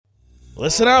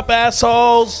Listen up,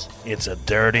 assholes. It's a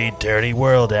dirty, dirty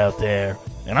world out there.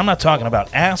 And I'm not talking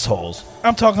about assholes.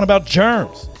 I'm talking about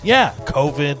germs. Yeah,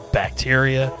 COVID,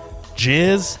 bacteria,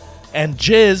 jizz. And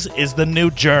jizz is the new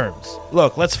germs.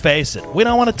 Look, let's face it. We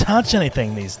don't want to touch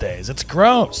anything these days. It's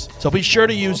gross. So be sure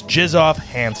to use Jizz Off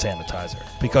hand sanitizer.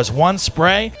 Because one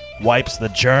spray wipes the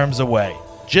germs away.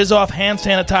 Jizz Off hand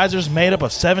sanitizer is made up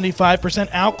of 75%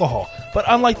 alcohol. But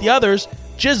unlike the others,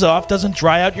 Jizz Off doesn't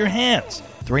dry out your hands.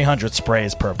 300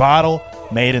 sprays per bottle,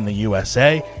 made in the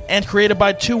USA, and created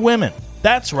by 2 women.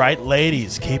 That's right,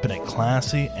 ladies, keeping it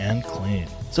classy and clean.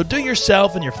 So do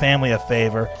yourself and your family a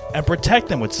favor and protect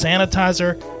them with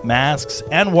sanitizer, masks,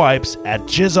 and wipes at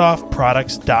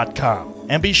jizzoffproducts.com.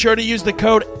 And be sure to use the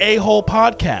code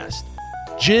AHOLEPODCAST.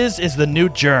 Jizz is the new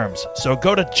germs, so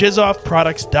go to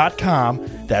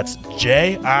jizzoffproducts.com. That's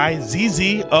JIZZOFF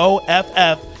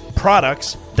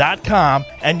products.com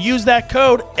and use that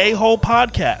code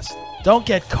AHOLEPODCAST. Don't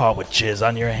get caught with jizz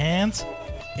on your hands.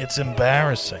 It's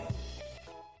embarrassing.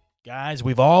 Guys,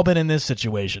 we've all been in this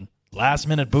situation. Last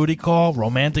minute booty call,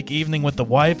 romantic evening with the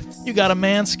wife, you gotta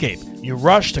manscape. You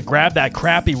rush to grab that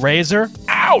crappy razor.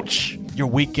 Ouch! Your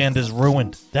weekend is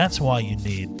ruined. That's why you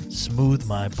need Smooth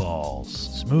My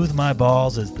Balls. Smooth My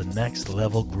Balls is the next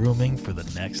level grooming for the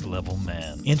next level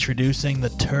man. Introducing the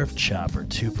Turf Chopper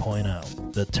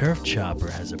 2.0. The Turf Chopper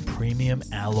has a premium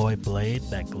alloy blade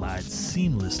that glides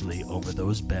seamlessly over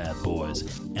those bad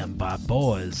boys. And by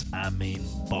boys, I mean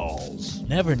balls.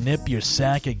 Never nip your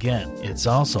sack again. It's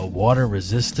also water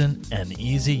resistant and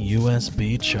easy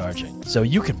USB charging. So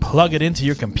you can plug it into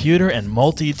your computer and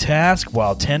multitask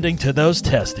while tending to those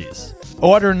testes.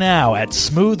 Order now at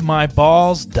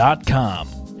smoothmyballs.com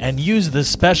and use the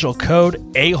special code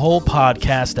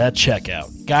AHOLEPODCAST at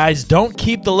checkout. Guys, don't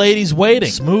keep the ladies waiting.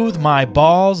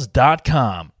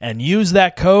 Smoothmyballs.com and use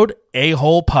that code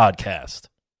AHOLEPODCAST.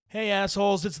 Hey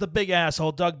assholes, it's the big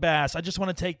asshole, Doug Bass. I just want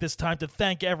to take this time to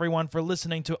thank everyone for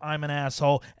listening to I'm an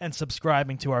Asshole and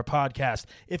subscribing to our podcast.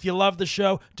 If you love the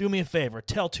show, do me a favor,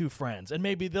 tell 2 friends, and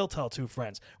maybe they'll tell 2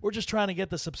 friends. We're just trying to get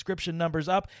the subscription numbers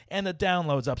up and the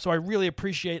downloads up, so I really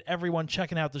appreciate everyone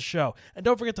checking out the show. And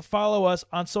don't forget to follow us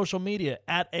on social media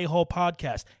at A-Hole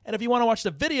Podcast. And if you want to watch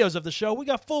the videos of the show, we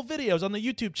got full videos on the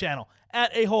YouTube channel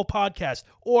at A-Hole Podcast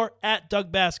or at Doug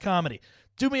Bass Comedy.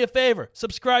 Do me a favor,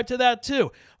 subscribe to that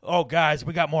too. Oh, guys,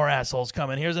 we got more assholes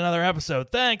coming. Here's another episode.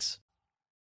 Thanks.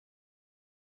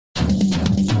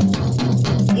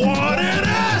 What an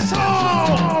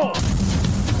asshole!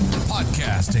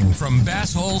 Podcasting from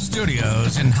Basshole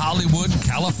Studios in Hollywood,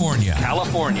 California.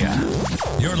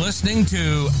 You're listening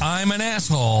to I'm an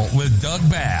Asshole with Doug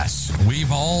Bass.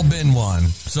 We've all been one,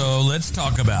 so let's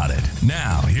talk about it.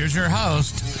 Now, here's your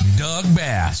host, Doug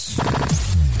Bass.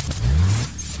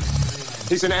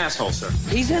 He's an asshole, sir.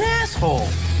 He's an asshole.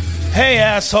 Hey,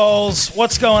 assholes.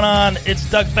 What's going on? It's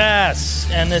Doug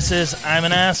Bass, and this is I'm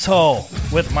an Asshole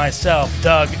with myself,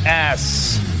 Doug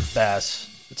Bass.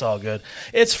 It's all good.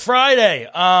 It's Friday.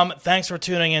 Thanks for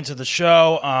tuning into the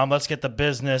show. Let's get the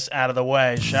business out of the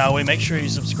way, shall we? Make sure you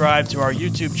subscribe to our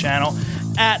YouTube channel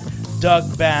at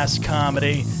Doug Bass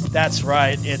Comedy. That's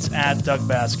right, it's at Doug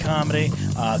Bass Comedy.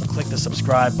 Click the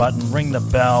subscribe button, ring the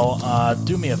bell.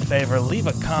 Do me a favor, leave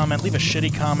a comment, leave a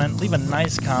shitty comment, leave a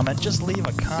nice comment. Just leave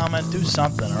a comment, do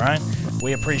something, all right?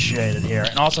 We appreciate it here.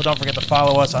 And also don't forget to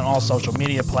follow us on all social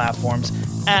media platforms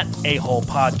at A-Hole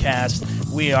Podcast.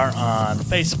 We are on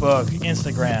Facebook,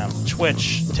 Instagram,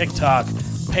 Twitch, TikTok,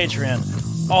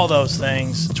 Patreon, all those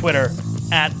things, Twitter,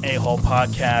 at A-Hole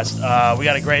Podcast. We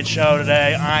got a great show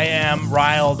today. I am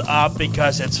riled up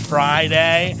because it's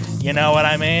Friday. You know what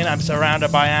I mean? I'm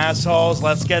surrounded by assholes.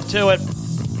 Let's get to it.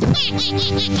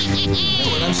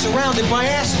 I'm surrounded by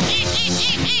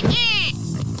assholes.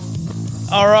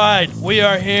 All right, we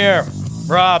are here.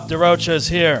 Rob DaRocha is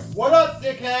here. What up,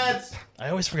 dickheads? I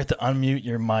always forget to unmute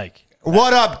your mic.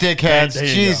 What up, dickheads? There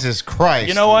you Jesus Christ.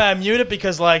 You know why I mute it?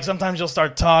 Because like sometimes you'll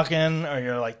start talking or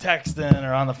you're like texting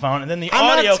or on the phone and then the audio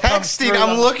I'm not comes texting. through.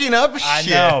 I'm looking up shit. I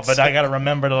know, but I got to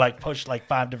remember to like push like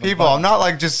 5 different People, buttons. I'm not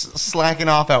like just slacking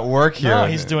off at work here. No,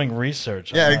 he's doing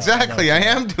research. Yeah, I know, exactly. I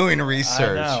am doing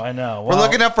research. I know. We're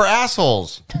looking up for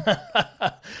assholes.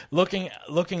 looking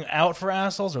out for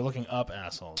assholes or looking up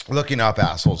assholes? Looking up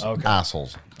assholes. Okay.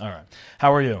 Assholes. All right.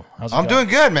 How are you? How's it I'm going?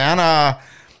 doing good, man.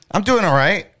 I'm doing all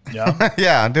right. Yeah?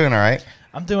 Yeah, I'm doing all right.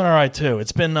 I'm doing all right too.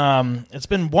 It's been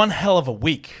one hell of a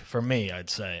week for me, I'd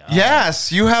say.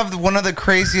 Yes, you have one of the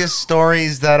craziest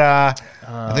stories that I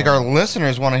think our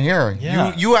listeners want to hear.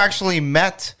 Yeah. You actually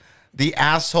met the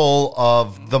asshole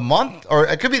of the month, or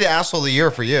it could be the asshole of the year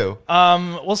for you.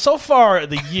 Well, so far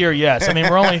the year, yes. I mean,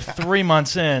 we're only 3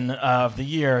 months in of the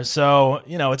year, so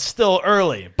it's still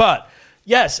early. But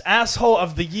yes, asshole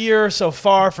of the year so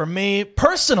far for me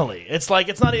personally. It's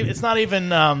not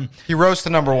even. He rose to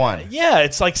number one. Yeah,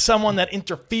 it's like someone that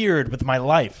interfered with my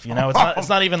life. It's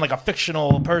not even like a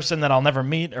fictional person that I'll never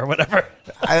meet or whatever.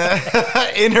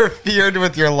 Interfered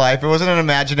with your life. It wasn't an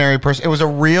imaginary person. It was a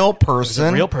real person. It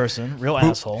was a real person, real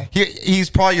asshole. He's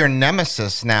probably your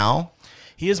nemesis now.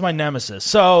 He is my nemesis.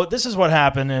 So this is what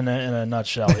happened in a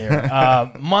nutshell here.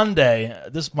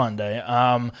 This Monday,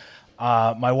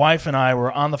 my wife and I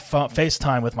were on the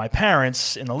FaceTime with my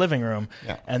parents in the living room,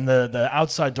 and the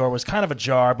outside door was kind of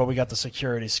ajar, but we got the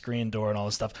security screen door and all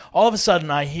this stuff. All of a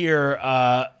sudden, I hear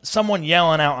someone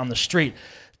yelling out on the street,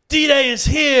 D-Day is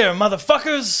here,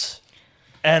 motherfuckers!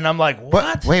 And I'm like,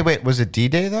 what? Wait, was it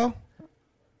D-Day, though?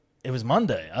 It was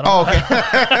Monday. I don't know. Okay.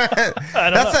 I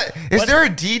don't know. Is there a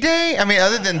D-Day? I mean,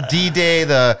 other than D-Day,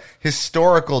 the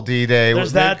historical D-Day.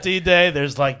 There's that D-Day.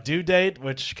 There's like due date,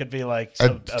 which could be like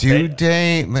a due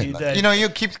date. D-Day. You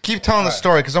keep telling the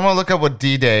story because I'm gonna look up what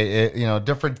D-Day.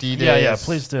 Different D-Days. Yeah,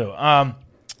 please do.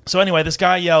 So anyway, this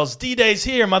guy yells, D-Day's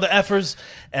here, mother effers.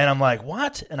 And I'm like,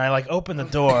 what? And I like open the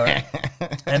door,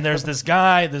 and there's this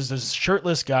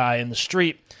shirtless guy in the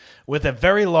street with a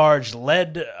very large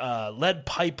lead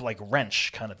pipe like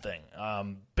wrench kind of thing,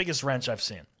 biggest wrench I've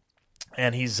seen,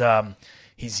 and he's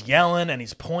yelling and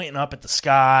he's pointing up at the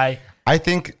sky. I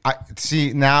think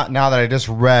now that I just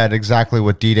read exactly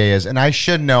what D-Day is, and I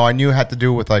should know. I knew it had to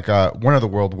do with like one of the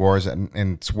world wars, and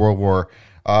it's World War.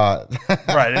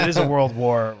 Right, it is a World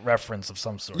War reference of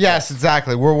some sort. Yes,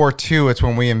 exactly. World War II. It's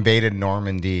when we invaded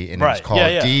Normandy, and it's called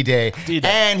D-Day. D-Day.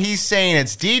 And he's saying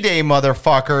it's D-Day,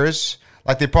 motherfuckers.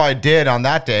 Like they probably did on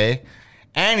that day.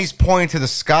 And he's pointing to the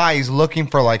sky. He's looking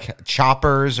for like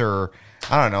choppers or,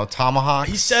 I don't know, tomahawks.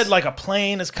 He said like a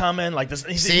plane is coming. Like this.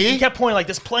 He kept pointing like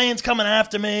this plane's coming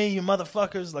after me, you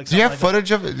motherfuckers. Like, do you have like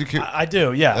footage of it? I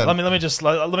do. Yeah. Let me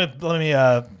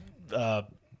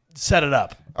set it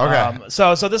up. Okay.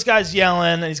 So this guy's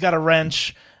yelling, and he's got a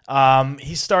wrench.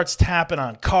 He starts tapping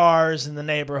on cars in the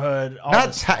neighborhood.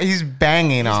 He's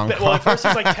banging on cars. Well, at first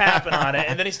he's like tapping on it,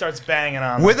 and then he starts banging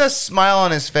on with it. a smile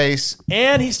on his face.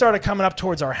 And he started coming up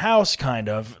towards our house, kind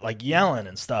of like yelling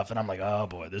and stuff. And I'm like, oh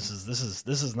boy, this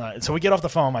is not. So we get off the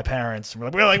phone with my parents.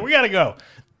 And we're like, we gotta go.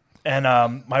 And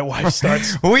my wife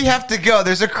starts. We have to go.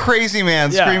 There's a crazy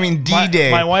man screaming D-Day.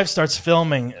 My wife starts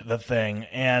filming the thing,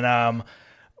 and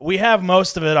we have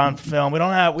most of it on film. We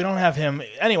don't have him.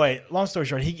 Anyway, long story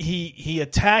short, he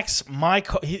attacks my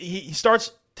car. He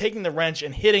starts taking the wrench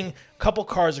and hitting a couple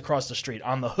cars across the street.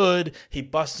 On the hood, he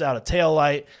busts out a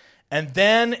taillight, and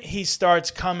then he starts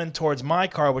coming towards my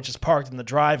car, which is parked in the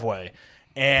driveway.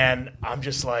 And I'm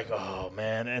just like, oh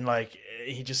man, and like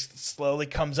he just slowly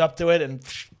comes up to it and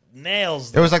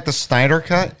nails. It was like the Snyder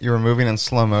cut. You were moving in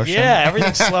slow motion. Yeah,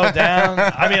 everything slowed down.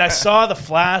 I mean, I saw the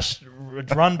Flash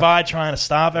run by trying to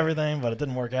stop everything, but it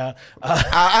didn't work out.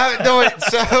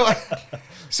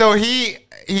 So he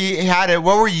had it.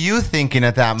 What were you thinking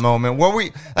at that moment?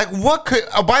 What could?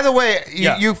 Oh, by the way,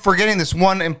 you forgetting this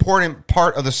one important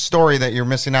part of the story that you're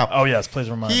missing out. Oh yes, please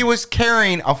remind me. He was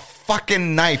carrying a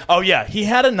fucking knife. Oh yeah, he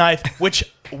had a knife,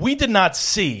 which we did not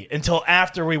see until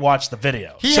after we watched the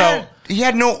video. He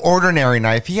had no ordinary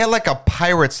knife. He had like a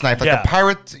pirate's knife, like a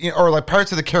pirate, or like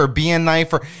Pirates of the Caribbean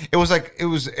knife, or it was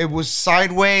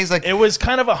sideways, like it was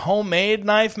kind of a homemade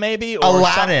knife, maybe, or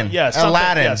Aladdin.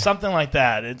 Aladdin, something like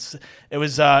that. It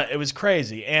was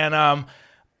crazy, and I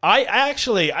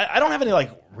don't have any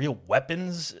like real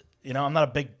weapons. I'm not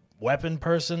a big weapon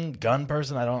person, gun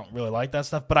person. I don't really like that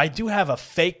stuff, but I do have a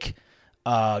fake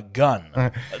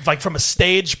gun, like from a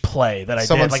stage play that I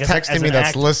Someone's did. Someone's texting me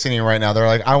that's listening right now. They're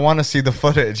like, I want to see the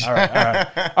footage. All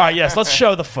right. Yes, let's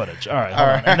show the footage. All right, hold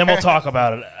on. And then we'll talk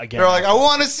about it again. They're like, I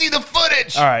want to see the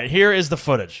footage. All right, here is the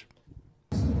footage.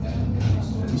 Can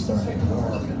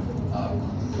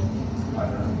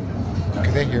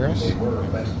they hear us? He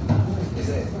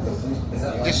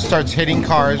just starts hitting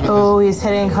cars. He's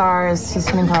hitting cars. He's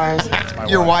hitting cars.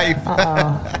 Your wife.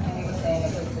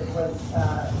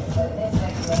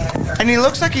 And he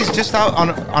looks like he's just out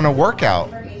on a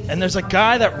workout. And there's a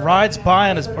guy that rides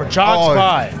by or jogs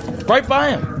by, right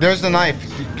by him. There's the knife.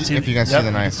 If you can see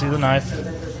the knife. You can see the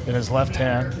knife in his left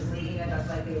hand.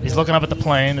 He's looking up at the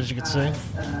plane, as you can see.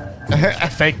 A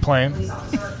fake plane.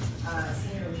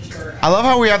 I love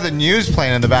how we have the news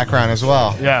playing in the background as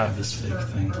well. Yeah.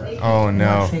 Oh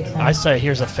no. I say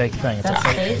here's a fake thing.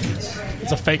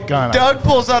 It's a fake gun. Doug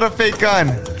pulls out a fake gun.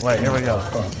 Wait, here we go.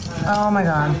 Oh my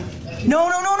god. No.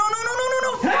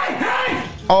 Hey!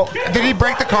 Oh, did he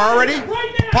break the car already?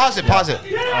 Pause it. Pause it.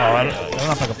 Oh, I don't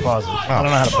know if I can pause it. I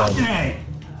don't know how to pause it.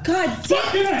 God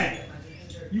damn it!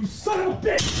 You son of a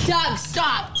bitch! Doug,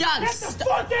 stop! Doug, Get the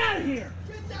fuck out of here!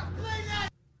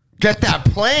 Get that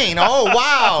plane. Oh,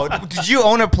 wow. Did you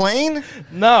own a plane?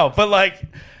 No, but like,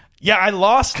 yeah, I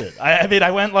lost it. I mean, I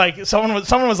went like someone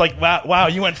was like, wow,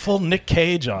 you went full Nick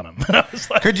Cage on him. And I was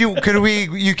like, You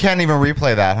can't even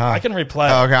replay that, huh? I can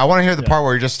replay. Oh, okay, I want to hear the part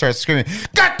where you just start screaming,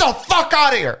 "Get the fuck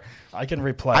out of here!" I can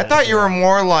replay. I thought you were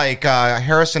more like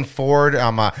Harrison Ford.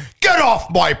 Get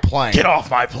off my plane. Get off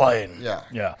my plane.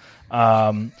 Yeah.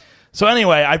 So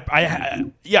anyway,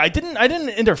 I didn't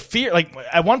interfere. Like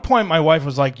at one point, my wife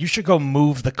was like, "You should go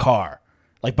move the car,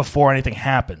 like before anything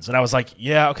happens." And I was like,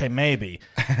 "Yeah, okay, maybe."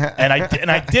 And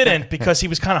I didn't because he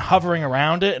was kind of hovering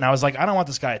around it, and I was like, "I don't want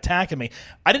this guy attacking me."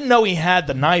 I didn't know he had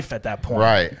the knife at that point.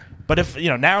 Right. But if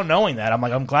now knowing that, I'm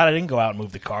like, I'm glad I didn't go out and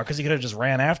move the car because he could have just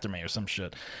ran after me or some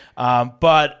shit.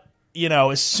 But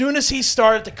as soon as he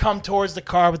started to come towards the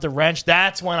car with the wrench,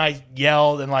 that's when I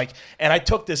yelled and I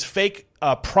took this fake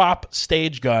prop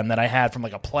stage gun that I had from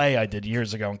like a play I did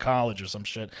years ago in college or some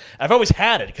shit. I've always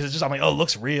had it because it's just, I'm like, oh, it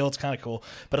looks real, it's kind of cool,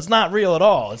 but it's not real at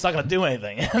all. It's not going to do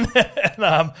anything.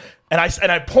 And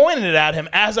I pointed it at him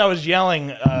as I was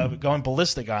yelling, going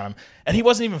ballistic on him, and he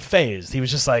wasn't even phased. He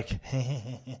was just like,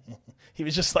 he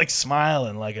was just like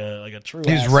smiling like a true.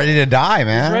 He was ready to die,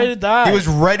 man. He was ready to die. He was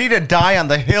ready to die on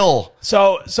the hill.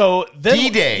 So then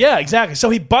D-Day. Yeah, exactly. So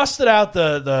he busted out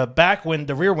the back window,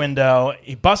 the rear window.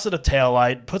 He busted a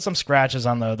taillight, put some scratches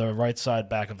on the right side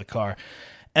back of the car.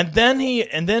 And then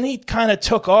he kind of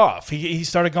took off. He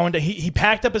started going to he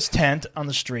packed up his tent on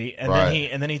the street,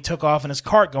 and then he took off in his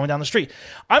cart going down the street.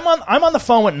 I'm on the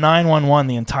phone with 911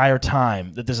 the entire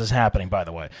time that this is happening. By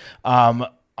the way,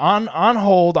 on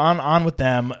hold, on with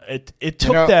them. It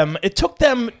took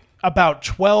them about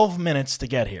 12 minutes to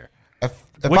get here,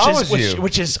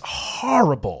 which is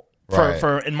horrible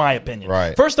for in my opinion.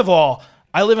 Right. First of all,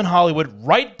 I live in Hollywood,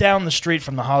 right down the street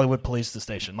from the Hollywood police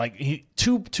station. Like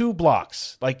two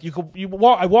blocks. Like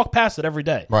I walk past it every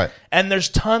day. Right. And there's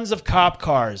tons of cop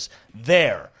cars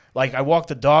there. Like I walk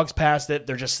the dogs past it.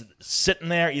 They're just sitting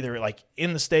there, either like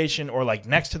in the station or like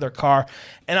next to their car.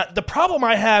 And the problem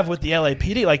I have with the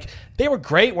LAPD, like they were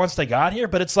great once they got here,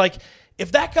 but it's like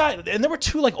if that guy, and there were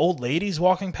two like old ladies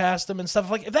walking past them and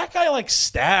stuff. Like if that guy like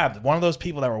stabbed one of those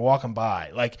people that were walking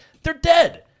by, like they're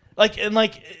dead. Like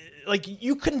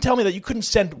you couldn't tell me that you couldn't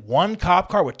send one cop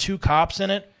car with two cops in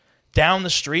it down the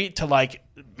street to like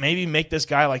maybe make this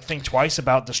guy like think twice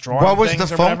about destroying. What was the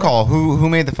phone call? Who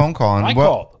made the phone call? And I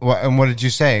called. And what did you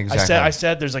say exactly? I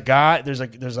said there's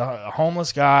a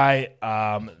homeless guy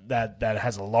that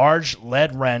has a large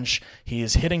lead wrench. He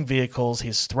is hitting vehicles.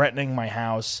 He's threatening my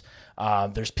house.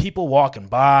 There's people walking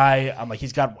by. I'm like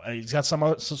he's got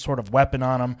some sort of weapon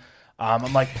on him.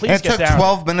 I'm like, please get down. It took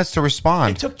 12 minutes to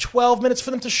respond. It took 12 minutes for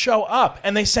them to show up,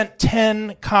 and they sent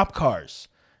 10 cop cars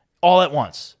all at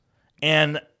once.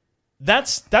 And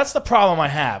that's the problem I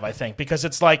have, I think, because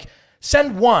it's like,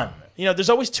 send one. There's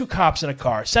always two cops in a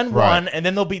car. Send one, and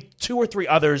then there'll be two or three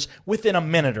others within a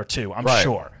minute or two, I'm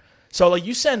sure. So, like,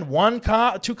 you send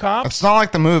two cops. It's not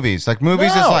like the movies. Like,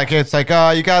 movies is like, it's like,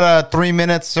 you got 3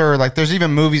 minutes, or like, there's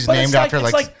even movies named after,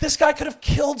 it's like, this guy could have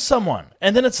killed someone.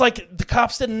 And then it's like, the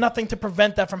cops did nothing to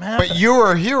prevent that from happening. But you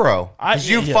were a hero, because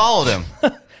you followed him.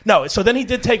 No, so then he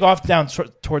did take off down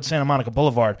towards Santa Monica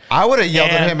Boulevard. I would have yelled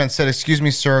at him and said, "Excuse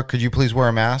me, sir, could you please wear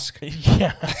a mask?"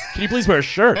 Yeah. Can you please wear a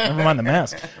shirt? Never mind the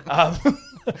mask.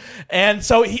 And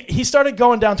so he started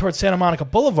going down towards Santa Monica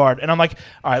Boulevard, and I'm like,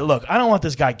 all right, look, I don't want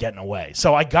this guy getting away.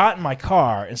 So I got in my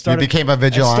car and started. You became a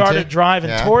vigilante? And started driving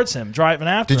towards him, driving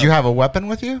after him. Did you have a weapon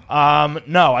with you?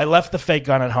 No, I left the fake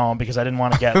gun at home because I didn't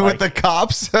want to get with the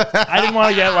cops. I didn't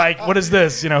want to get like, what is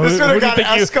this? Who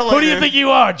do you think you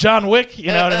are, John Wick? You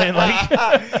know what I mean?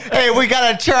 Like, hey, we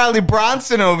got a Charlie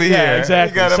Bronson over here. Yeah,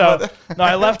 exactly. So no,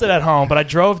 I left it at home, but I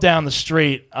drove down the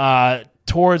street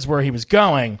towards where he was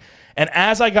going. And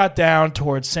as I got down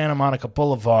towards Santa Monica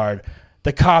Boulevard,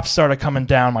 the cops started coming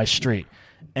down my street.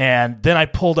 And then I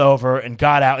pulled over and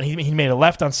got out, and he made a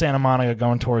left on Santa Monica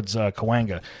going towards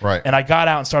Cahuenga. Right. And I got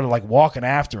out and started like walking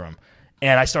after him.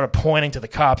 And I started pointing to the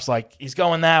cops like, he's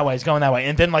going that way, he's going that way.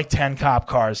 And then like 10 cop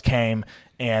cars came,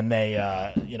 and they.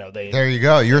 There you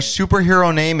go. Your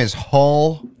superhero name is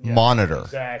Hall Monitor.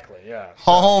 Exactly, yeah.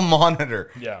 Hall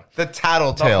Monitor. Yeah. The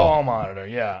tattletale. The Hall Monitor,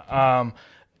 yeah.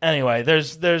 Anyway,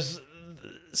 there's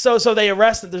So they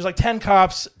arrest him. There's like 10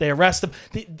 cops. They arrest him.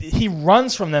 He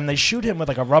runs from them. They shoot him with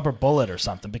like a rubber bullet or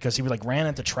something because he like ran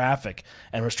into traffic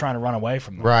and was trying to run away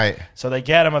from them. Right. So they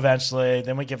get him eventually.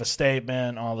 Then we give a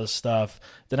statement, all this stuff.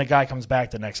 Then a guy comes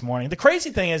back the next morning. The crazy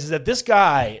thing is that this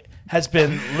guy has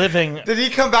been living. Did he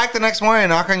come back the next morning and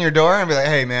knock on your door and be like,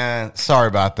 "Hey, man, sorry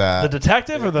about that"? The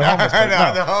detective or the homeless person?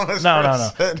 No, the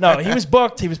homeless person. No, he was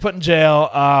booked. He was put in jail.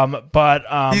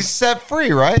 But he's set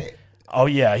free, right? Oh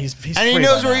yeah, he's and free he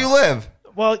knows by where now. you live.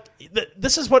 Well,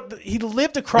 this is what he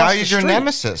lived across. Now the he's street. your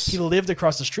nemesis. He lived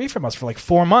across the street from us for like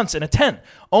 4 months in a tent.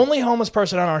 Only homeless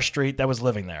person on our street that was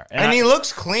living there. And he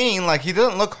looks clean. Like he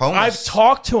doesn't look homeless. I've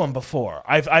talked to him before.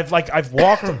 I've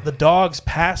walked the dogs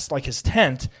past like his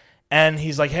tent, and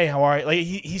he's like, "Hey, how are you?" Like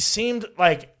he seemed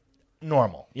like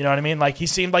normal. You know what I mean? Like he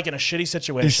seemed like in a shitty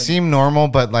situation. He seemed normal,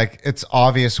 but like it's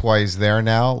obvious why he's there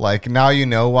now. Like now you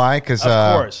know why, because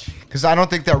Of course. Because I don't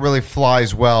think that really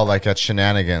flies well, like at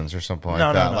Shenanigans or something like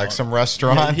that. No. Like some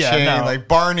restaurant chain, no. like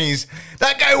Barney's.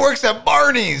 That guy works at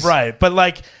Barney's, Right, but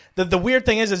like the weird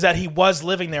thing is that he was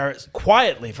living there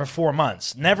quietly for 4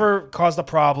 months, never caused a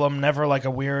problem, never like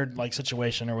a weird like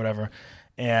situation or whatever,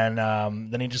 and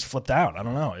then he just flipped out. I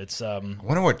don't know. It's I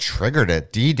wonder what triggered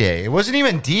it. D-Day. It wasn't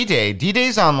even D-Day.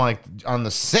 D-Day's on the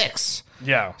 6th.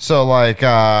 yeah. So like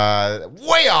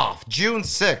way off, June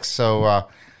 6th. So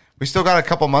we still got a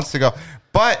couple months to go.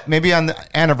 But maybe on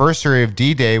the anniversary of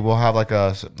D-Day, we'll have like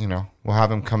we'll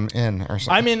have him come in or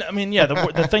something. I mean, yeah.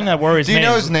 The thing that worries Do you me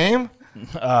know is, his name?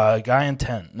 Guy in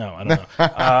tent. No, I don't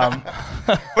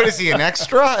know. What is he, an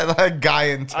extra? Like guy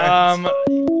in tents?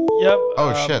 Yep.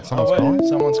 Oh, shit, someone's calling?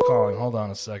 Someone's calling. Hold on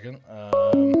a second.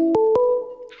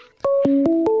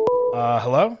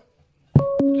 Hello?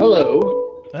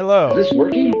 Hello. Hello. Is this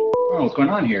working? Oh, what's going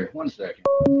on here? 1 second.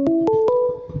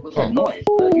 What's that noise?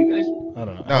 You guys? I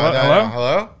don't know. No,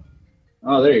 hello?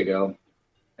 Oh, there you go.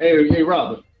 Hey,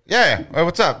 Rob. Yeah. Hey,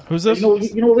 what's up? Who's this?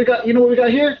 You know what we got? You know what we got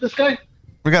here? This guy?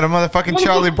 We got a motherfucking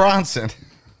Charlie Bronson.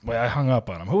 Wait, I hung up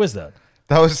on him. Who is that?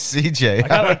 That was CJ.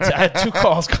 I had 2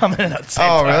 calls coming in at the same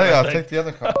Oh, time. really? I I'll think. take the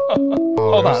other call.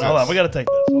 Hold on. We got to take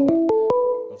this. Hold on.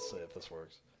 Let's see if this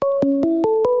works.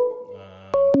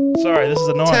 Sorry, this is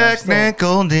annoying.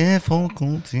 Technical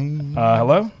difficulty.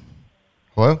 Hello?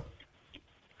 Hello?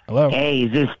 Hello? Hey,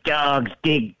 is this Dog's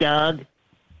Dig Doug?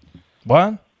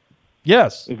 What?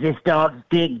 Yes. Is this Dog's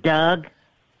Dig Doug?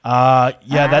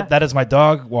 Yeah, that is my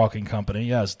dog walking company.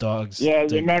 Yes, dogs. Yeah,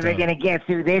 dig you're never dog. gonna guess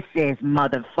who this is,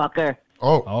 motherfucker.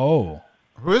 Oh.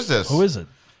 Who is this? Who is it?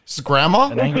 It's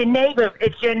Grandma? It's your neighbor.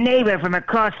 It's your neighbor from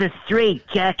across the street,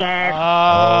 jackass.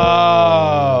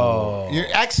 Oh. Your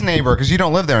ex-neighbor, because you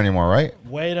don't live there anymore, right?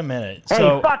 Wait a minute. Hey,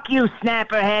 So, fuck you,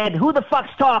 snapperhead. Who the fuck's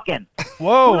talking?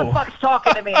 whoa. Who the fuck's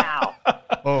talking to me now?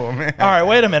 Oh, man. All right,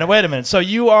 wait a minute. So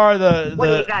you are the What,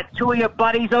 you got 2 of your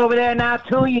buddies over there now,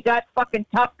 too? You got fucking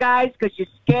tough guys because you're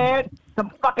scared?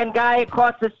 Some fucking guy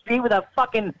across the street with a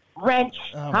fucking wrench,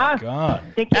 Oh, huh? my God.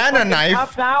 Think you're And a fucking knife.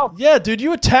 tough now? Yeah, dude,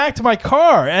 you attacked my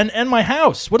car and my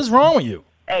house. What is wrong with you?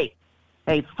 Hey,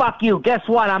 fuck you. Guess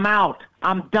what? I'm out.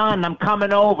 I'm done. I'm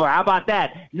coming over. How about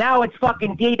that? Now it's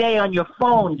fucking D-Day on your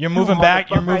phone. You're moving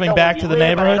back- you're motherfucker. moving I know back where to you the live,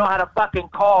 neighborhood? I know how to fucking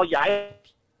call you. I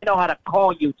know how to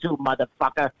call you too,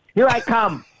 motherfucker. Here I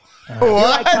come. Here I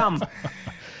What? come.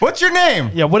 What's your name?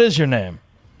 Yeah, what is your name?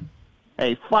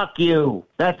 Hey, fuck you.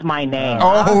 That's my name.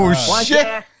 Oh, Why don't you shit.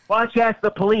 ask the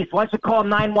police? Why don't you call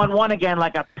 911 again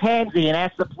like a pansy and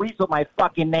ask the police what my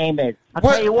fucking name is? I'll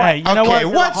What? tell you what. Hey, you know Okay,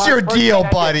 what? what's your First deal, thing I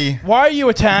did- buddy? Why are you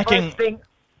attacking? First thing,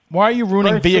 Why are you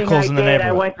ruining First vehicles thing in the I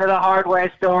neighborhood? went to the hardware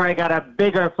store. I got a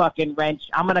bigger fucking wrench.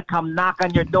 I'm going to come knock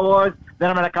on your doors. Then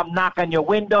I'm going to come knock on your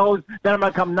windows. Then I'm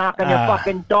going to come knock on your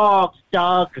fucking dogs,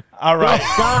 Doug. All right.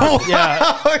 Doug.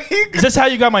 Yeah. Is this how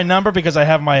you got my number? Because I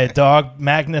have my dog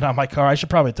magnet on my car. I should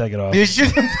probably take it off. You should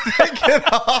take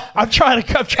it off. I'm trying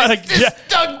to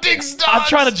Doug Diggs dogs. I'm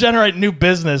trying to generate new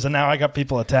business, and now I got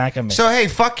people attacking me. So, hey,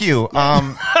 fuck you.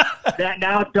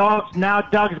 Now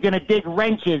Doug's going to dig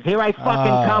wrenches. Here I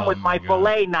fucking come with my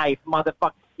fillet knife,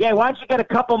 motherfucker. Yeah, why don't you get a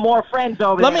couple more friends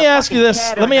over Let there? me ask you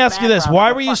this.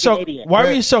 Why were you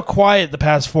so quiet the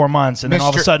past 4 months, and then all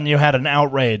of a Mr. sudden you had an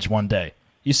outrage one day?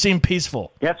 You seem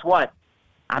peaceful. Guess what?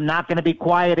 I'm not going to be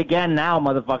quiet again now,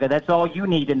 motherfucker. That's all you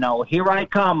need to know. Here I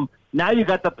come. Now you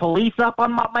got the police up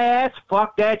on my ass?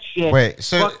 Fuck that shit. Wait,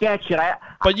 so- Fuck that shit.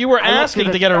 But you were I look asking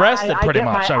the to get sky. arrested, pretty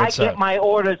much, I would say. I get my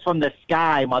orders from the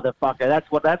sky, motherfucker. That's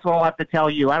what I'll have to tell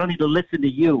you. I don't need to listen to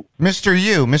you. Mr.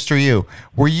 U,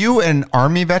 were you an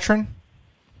Army veteran?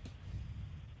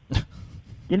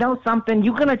 You know something?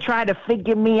 You're going to try to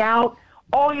figure me out?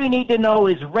 All you need to know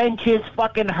is wrenches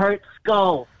fucking hurt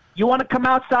skulls. You want to come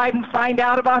outside and find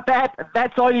out about that?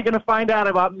 That's all you're going to find out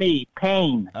about me.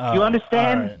 Pain. You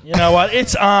understand? All right. You know what?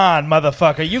 It's on,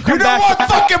 motherfucker. You come back. What?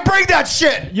 Fucking bring that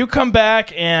shit. You come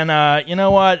back, and you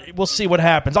know what? We'll see what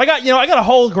happens. I got a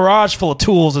whole garage full of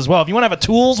tools as well. If you want to have a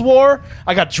tools war,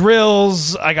 I got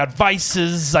drills, I got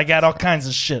vices, I got all kinds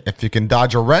of shit. If you can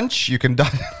dodge a wrench, you can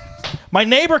dodge. My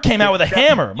neighbor came out with a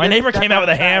hammer.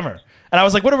 And I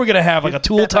was like, what are we going to have? Like a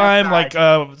tool time? Like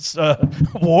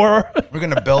war? We're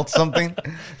going to build something.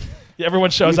 Everyone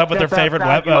shows up with their favorite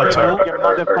weapon. Your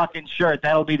motherfucking shirt.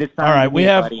 That'll be the sign. All right, of we me,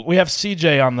 have buddy.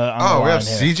 CJ on the line. We have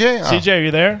here. CJ? Oh. CJ, are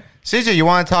you there? CJ, you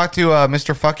want to talk to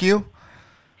Mr. Fuck You?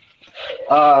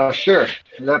 Sure.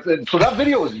 So that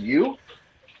video was you?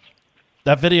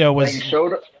 That video was... That you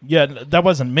showed? Yeah, that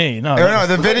wasn't me. No,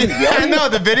 the video... No,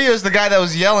 the video is the guy that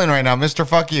was yelling right now. Mr.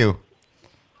 Fuck You.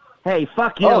 Hey,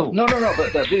 fuck you. Oh, no.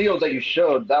 But the video that you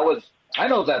showed, that was... I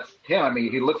know that's him. I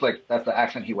mean, he looks like that's the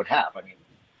accent he would have. I mean...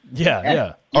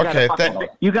 Yeah. Okay,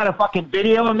 you got a fucking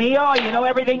video of me? Oh, you know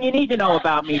everything you need to know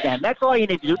about me then. That's all you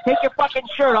need to do. Take your fucking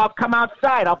shirt off, come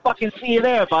outside. I'll fucking see you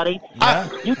there, buddy. Yeah?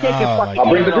 You take your fucking I'll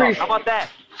bring the shirt off. grease. How about that?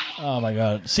 Oh, my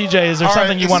God. CJ, is there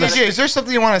something you want to CJ, is there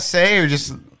something you want to say or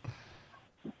just...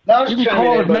 No, You can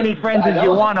call as many friends as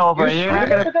you want over. You're not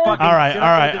going to fucking All right.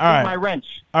 defeat my wrench.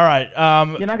 All right.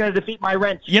 You're not going to defeat my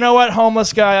wrench. You know what,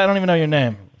 homeless guy? I don't even know your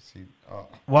name.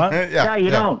 What? Yeah, you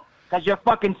don't. Because you're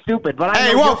fucking stupid. But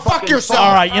Hey, I know well, your fuck fucking yourself. phone.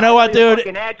 All right, you know what, dude?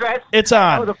 Fucking address. It's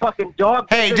I know on. the fucking dog.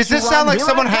 Hey, does this you sound like Here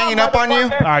someone I come, hanging up on you?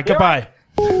 motherfucker. All right, Here I-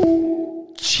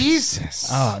 goodbye. Jesus.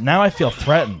 Oh, now I feel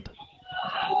threatened.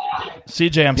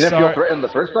 CJ, I'm You didn't sorry. feel threatened the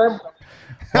first time?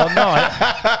 Well, no,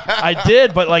 I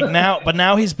did, but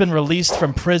now he's been released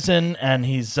from prison, and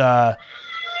he's I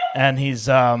don't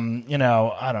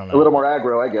know. A little more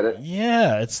aggro, I get it.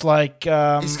 Yeah, it's like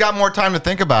He's got more time to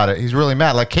think about it. He's really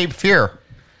mad. Like Cape Fear.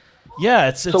 yeah,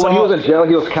 it's So when he was in jail,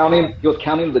 he was counting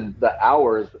the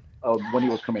hours of when he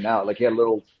was coming out. Like he had a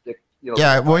little stick.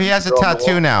 Yeah, well, he has a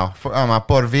tattoo now.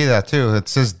 Por vida, too. It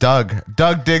says Doug.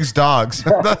 Doug digs dogs.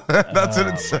 That's what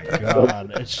it says.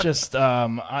 God, it's just I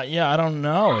don't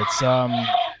know. It's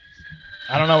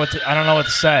I don't know what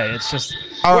to say. It's just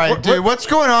All right, dude, what's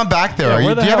going on back there?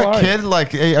 Yeah, Do you have hell a are kid?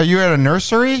 Like, are you at a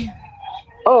nursery?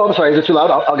 Oh, I'm sorry. Is it too loud?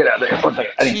 I'll get out of there. 1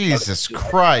 second. I didn't- Jesus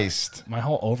Christ. my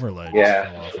whole overlay. just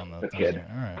Yeah, fell off on the the thing kid.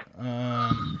 here. All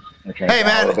right. Okay, Hey, a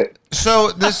man. little bit.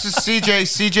 So this is CJ.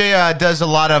 CJ does a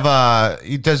lot of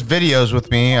he does videos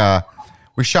with me.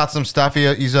 We shot some stuff.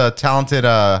 He's a talented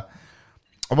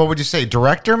what would you say?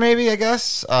 Director, maybe, I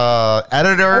guess.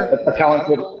 Editor. A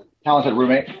talented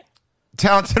roommate.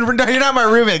 Talented. No, you're not my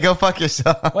roommate. Go fuck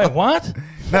yourself. Wait, what?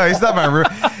 No, he's not my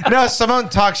roommate. No, someone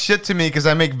talks shit to me because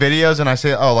I make videos and I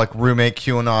say, oh, like roommate,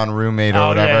 QAnon roommate, or Oh,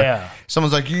 whatever. yeah.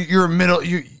 Someone's like,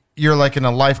 you're like in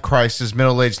a life crisis,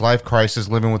 middle-aged life crisis,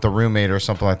 living with a roommate or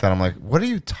something like that. I'm like, what are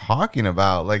you talking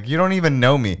about? Like, you don't even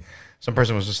know me. Some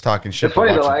person was just talking shit. It's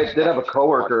funny though. watching. I did have a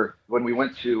coworker when we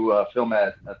went to film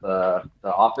at the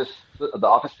office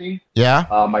scene. Yeah.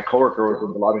 My coworker was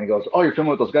in the lobby and he goes, "Oh, you're filming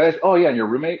with those guys? Oh yeah, and your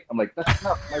roommate?" I'm like, "That's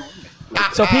not my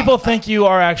roommate." So people think you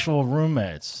are actual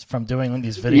roommates from doing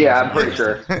these videos. Yeah, I'm pretty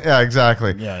sure. Yeah,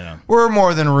 exactly. Yeah. We're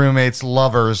more than roommates,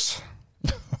 lovers.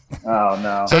 Oh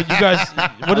no. So you guys,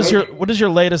 what is your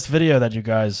latest video that you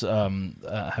guys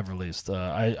have released?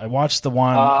 I watched the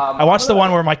one. I watched the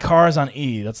one where my car is on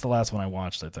E. That's the last one I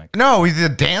watched, I think. No, the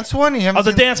dance one. You haven't Oh,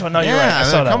 the seen- dance one. No, you're right. I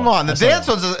saw that come one. on, the I saw dance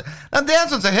that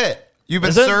one's a hit. You've been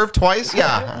Is it? served twice.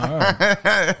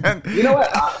 Yeah. You know what?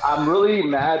 I'm really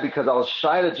mad because I was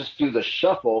shy to just do the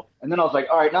shuffle, and then I was like,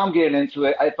 all right, now I'm getting into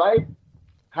it. If I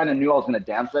kind of knew I was going to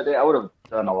dance that day, I would have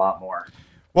done a lot more.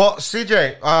 Well,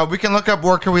 CJ, we can look up.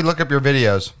 Where can we look up your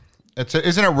videos?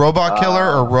 Isn't it Robot Killer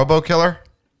or Robo Killer?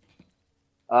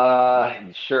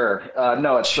 Sure.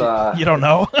 No, it's You don't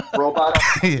know? Robot.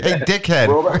 Hey, dickhead.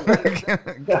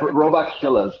 Robot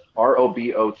Killers.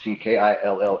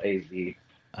 ROBOTKILLAZ.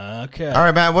 Okay. All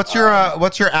right, man. What's your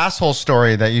asshole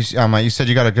story that you said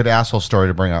you got a good asshole story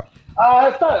to bring up?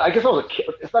 It's not. I guess I was a kid.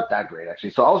 It's not that great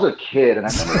actually. So I was a kid, and I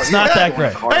remember It's not that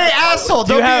great. Hey, asshole!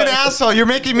 Don't be an asshole. You're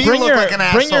making me look like an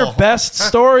asshole. Bring your best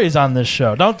stories on this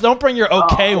show. Don't bring your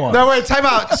okay ones. No, wait, time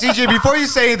out, CJ. Before you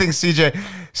say anything,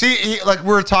 CJ, like we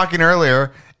were talking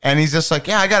earlier, and he's just like,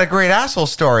 "Yeah, I got a great asshole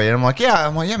story," and I'm like,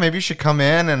 "Yeah, maybe you should come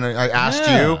in." And I asked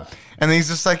you, and he's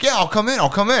just like, "Yeah, I'll come in.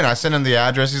 I sent him the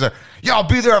address. He's like, "Yeah, I'll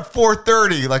be there at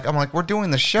 4:30." Like I'm like, "We're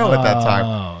doing the show at that time."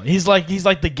 Oh, he's like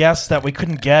the guest that we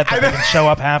couldn't get that didn't show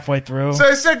up halfway through. So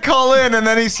I said, "Call in," and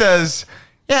then he says,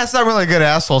 "Yeah, it's not really a good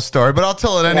asshole story, but I'll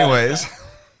tell it anyways."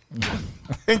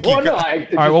 Thank you. Well, no, All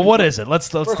right. Well, what is it? Let's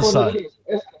decide.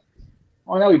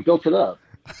 Oh, now we built it up.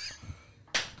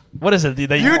 What is it?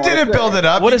 That You didn't build it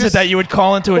up. What You is it just- that you would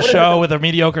call into a show with a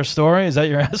mediocre story? Is that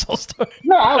your asshole story?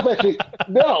 No, I was actually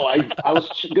I was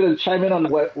going to chime in on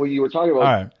what you were talking about,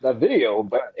 All right. that video.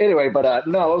 But anyway,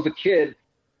 no, I was a kid,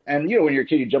 and you know, when you're a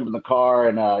kid, you jump in the car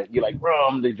and you like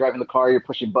rum. You're driving the car, you're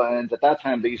pushing buttons. At that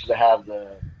time, they used to have the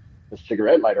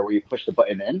cigarette lighter where you push the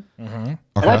button in, and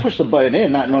I pushed the button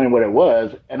in, not knowing what it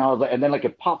was, and I was like, and then like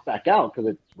it popped back out because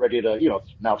it's ready to,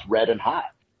 now it's red and hot.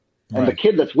 And the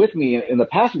kid that's with me in the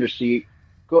passenger seat,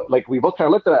 we both kind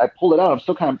of looked at it. I pulled it out. I'm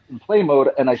still kind of in play mode,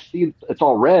 and I see it's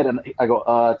all red. And I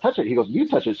go, touch it. He goes, you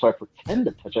touch it. So I pretend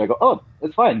to touch it. I go, oh,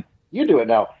 it's fine. You do it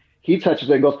now. He touches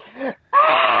it and goes,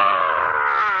 ah!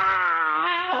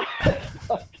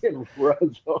 Fucking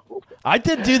runs over. I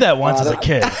did do that once as a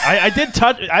kid. I did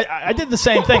touch. I did the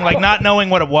same thing, like not knowing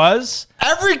what it was.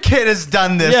 Every kid has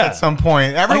done this Yeah. at some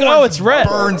point. Everyone, Like, oh, it's red.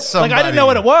 burned somebody. Like I didn't know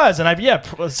what it was,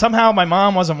 and somehow my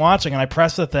mom wasn't watching, and I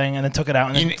pressed the thing and then took it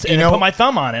out and then put my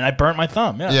thumb on it, and I burnt my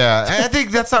thumb. Yeah. Yeah, I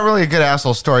think that's not really a good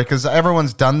asshole story because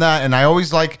everyone's done that, and I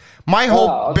always like my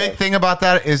whole big thing about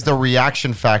that is the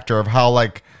reaction factor of how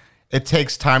like it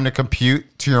takes time to compute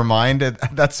to your mind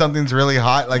that something's really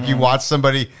hot. Like you watch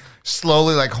somebody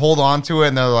slowly like hold on to it,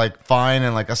 and they're like fine,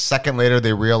 and like a second later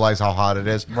they realize how hot it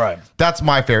is. Right. That's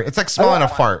my favorite. It's like smelling a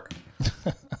fart.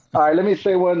 All right, let me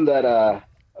say one that I'll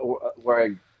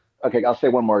say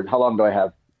one more. How long do I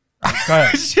have? Go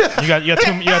ahead. You got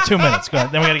 2 minutes. Go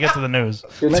ahead. Then we got to get to the news.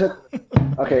 2 minutes?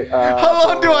 Okay. How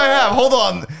long do I have? Hold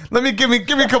on. Let me give me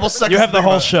a couple seconds. You have to the think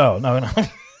whole about it. show. No.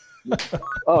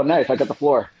 Oh, nice! I got the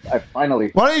floor. I finally.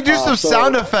 Why don't you do some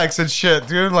sound effects and shit,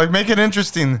 dude? Like make it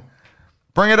interesting.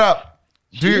 Bring it up.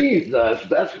 Jesus,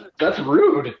 that's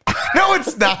rude. No,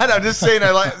 it's not. I'm just saying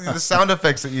I like the sound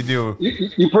effects that you do.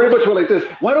 You pretty much went like this.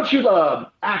 Why don't you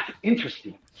act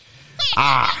interesting?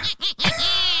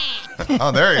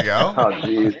 Oh, there you go. Oh,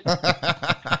 jeez.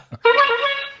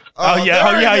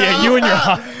 Yeah. You and your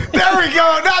There we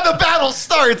go. Now the battle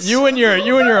starts. you and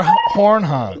your horn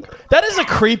honk. That is a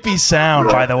creepy sound,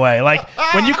 by the way. Like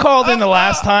when you called in the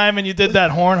last time and you did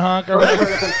that horn honk or whatever.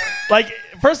 Like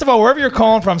first of all, wherever you're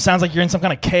calling from sounds like you're in some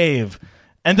kind of cave.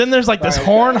 And then there's like this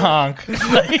horn honk. He's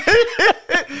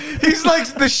like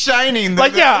The Shining.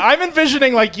 I'm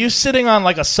envisioning like you sitting on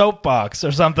like a soapbox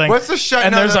or something. What's the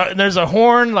Shining? And there's a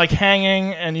horn like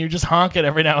hanging, and you just honk it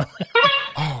every now and then.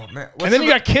 Oh man! And then you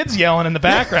got kids yelling in the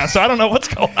background, so I don't know what's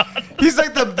going on. He's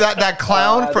like that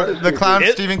clown from the clown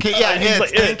Stephen King. Yeah, he's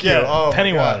like, thank you. yeah, Oh, my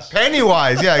Pennywise. God.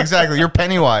 Pennywise. Yeah, exactly. You're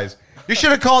Pennywise. You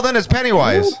should have called in as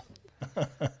Pennywise. All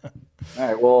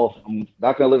right. Well, I'm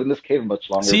not gonna live in this cave much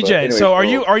longer. CJ, but anyway, so are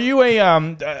you a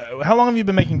how long have you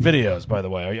been making videos? By the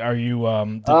way, are you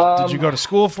did you go to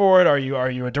school for it? Are you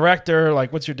a director?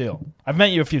 Like, what's your deal? I've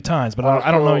met you a few times, but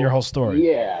I don't know your whole story.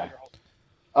 Yeah.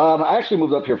 I actually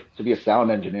moved up here to be a sound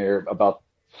engineer about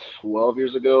 12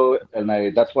 years ago, and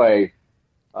that's why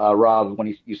Rob,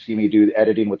 when you see me do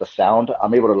editing with the sound,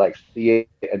 I'm able to like see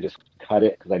it and just cut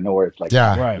it because I know where it's like.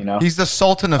 Yeah, right. You know, he's the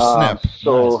Sultan of Snip.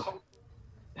 So. Nice.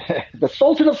 The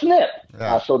Sultan of Snip.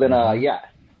 Yeah. So then,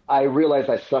 I realized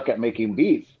I suck at making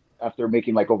beats after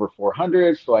making like over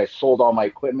 400. So I sold all my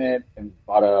equipment and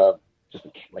bought a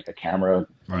camera,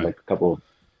 and like a couple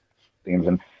things.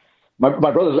 And my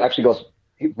brother actually goes,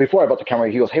 before I bought the camera,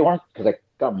 he goes, hey, because I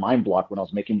got mind blocked when I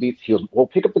was making beats. He goes, well,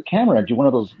 pick up the camera and do one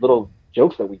of those little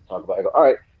jokes that we talk about. I go, all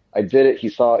right. I did it. He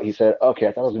said, okay,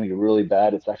 I thought it was going to be really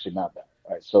bad. It's actually not bad.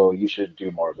 All right. So you should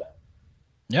do more of that.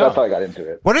 Yeah. That's how I got into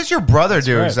it. What does your brother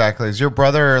do great. exactly? Is your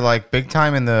brother like big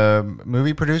time in the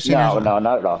movie producing? No,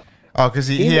 not at all. Oh, because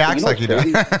he acts like he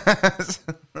crazy? does.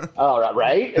 Oh,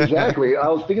 right? Exactly. I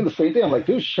was thinking the same thing. I'm like,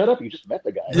 dude, shut up. You just met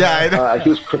the guy. Yeah, I know. He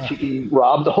was critiquing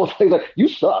Rob the whole time. He's like, you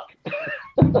suck.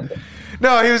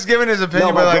 No, he was giving his opinion,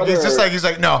 No, but my like brother- he's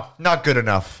like, no, not good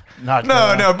enough. Not good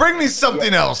No, enough. bring me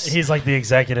something else. He's like the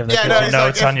executive that Yeah, gives no, you he's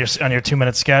notes like, on your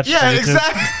 2-minute sketch. Yeah, for YouTube.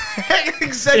 exactly.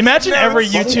 Exactly. Imagine every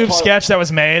funny YouTube part- sketch that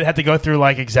was made had to go through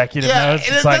like executive Yeah, notes.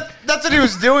 and It's like that's what he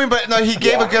was doing, but no, he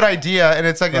gave a good idea, and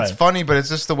it's like it's Right. funny, but it's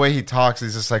just the way he talks.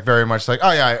 He's just like very much like,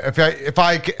 oh yeah, if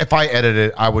I edit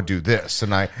it, I would do this,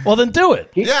 and well, then do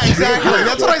it. yeah, exactly.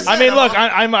 That's what I said. I mean, look,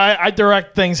 I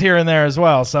direct things here and there as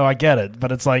well, so I get it.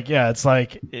 But it's like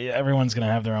everyone's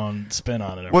gonna have their own spin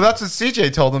on it. Well, that's what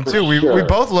CJ told him too. We sure.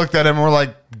 both looked at him and we're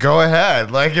like, go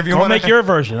ahead, like if you We'll want make your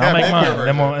version. I'll Yeah, make make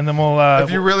your mine. And then we'll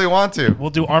if you really want to. we'll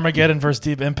do Armageddon versus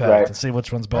Deep Impact Right. and see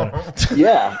which one's better.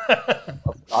 Yeah.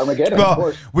 Armageddon, of Well,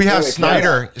 course. we have Anyway,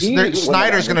 Snyder. he's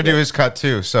Snyder's going to do his cut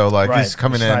too. So like Right, he's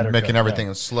coming Snyder in, making cut, everything yeah.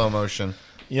 in slow motion.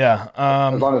 Yeah.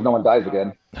 As long as no one dies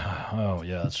again. Oh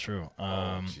yeah, that's true.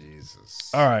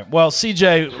 Jesus. All right. Well,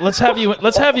 CJ, let's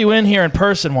have you in here in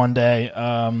person one day.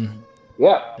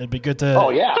 Yeah. It'd be good to.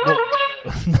 Oh yeah.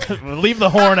 Leave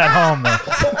the horn at home, though.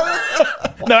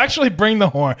 No, actually, bring the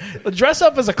horn. Dress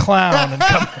up as a clown and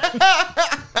come.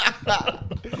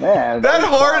 Man, That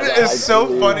horn fun. is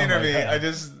so funny to my me. God.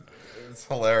 It's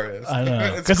hilarious. I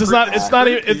know because it's not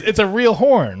even. It's a real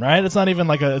horn, right? It's not even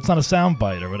like it's not a sound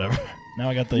bite or whatever. Now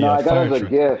I got the. No, I got fire it as a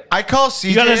truck. gift. I call CJ.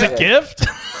 You got it as a gift.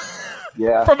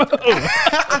 Yeah. From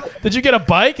who? Did you get a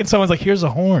bike and someone's like, "Here's a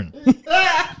horn"?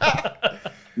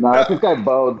 No, it's this guy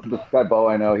Bo.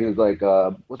 I know. He was like,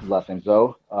 what's his last name?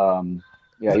 Zoe.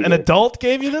 Yeah. An adult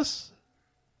gave you this?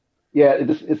 Yeah.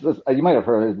 It's you might have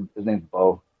heard his name's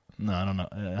Bo. No, I don't know.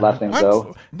 Last name What?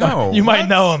 Zoe. No. You might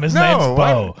know him. His No, name's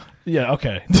Bo. what? Yeah.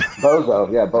 Okay.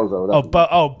 Bozo. Yeah, Bozo.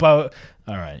 Oh, Bo.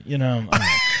 All right. You know. All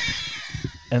right.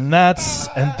 And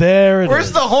there it is.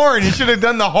 Where's the horn? You should have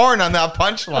done the horn on that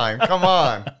punchline. Come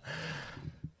on.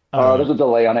 There's a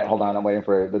delay on it. Hold on, I'm waiting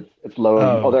for it. It's loading.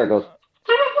 Oh, there it goes.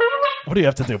 What do you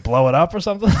have to do? Blow it up or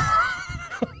something?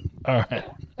 All right.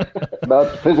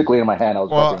 That's physically in my hand. I was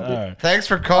Well, fucking right. thanks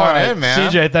for calling in,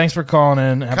 man. CJ, thanks for calling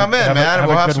in. Come in, man.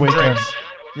 We'll have some drinks.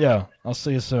 Yeah, I'll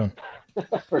see you soon.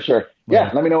 for sure. Yeah,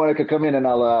 let me know when I could come in and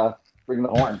I'll bring the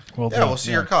horn. We'll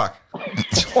see your cock.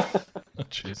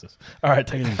 Jesus. All right,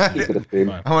 take it easy.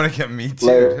 I I want to get me too.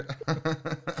 Later.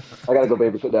 gotta go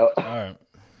babysit now. All right.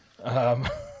 Oh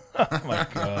my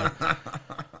God.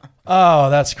 Oh,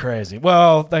 that's crazy.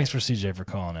 Well, thanks for CJ for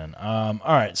calling in. All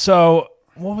right. So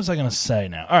what was I going to say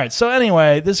now? All right. So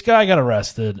anyway, this guy got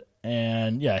arrested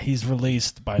and yeah, he's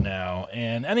released by now.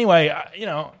 And anyway,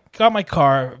 got my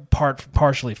car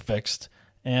partially fixed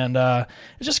and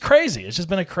it's just crazy. It's just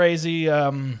been a crazy,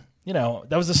 that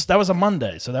was a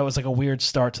Monday. So that was like a weird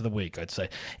start to the week, I'd say.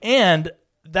 And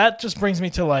that just brings me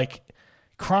to like,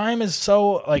 crime is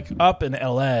so like up in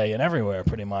LA and everywhere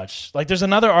pretty much. Like there's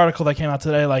another article that came out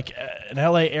today, like an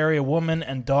LA area woman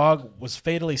and dog was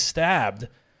fatally stabbed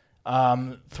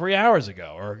 3 hours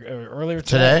ago or earlier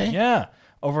today. Yeah,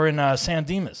 over in San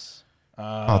Dimas.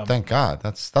 Oh, thank God.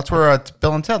 That's where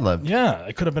Bill and Ted lived. Yeah,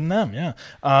 it could have been them. Yeah,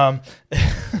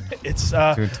 it's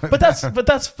that's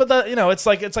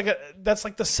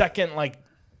like the second like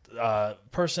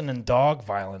person and dog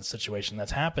violence situation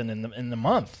that's happened in the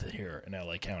month here in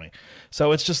LA County.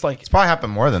 So it's just like It's probably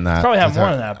happened more than that. It's probably happened more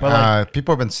than that. But like,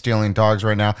 people have been stealing dogs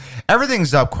right now.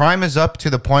 Everything's up. Crime is up to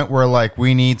the point where like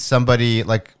we need somebody,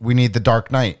 like we need the Dark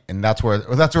Knight, and that's where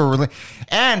we're.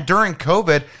 And during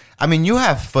COVID, I mean, you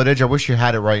have footage. I wish you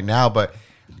had it right now, but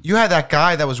you had that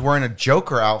guy that was wearing a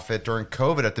Joker outfit during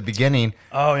COVID at the beginning.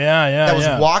 Oh yeah, that was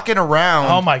walking around.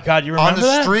 Oh my God, you remember on the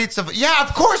that? streets of? Yeah,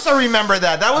 of course I remember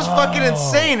that. That was fucking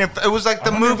insane. It was like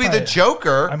the movie The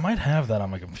Joker. I might have that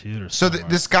on my computer. So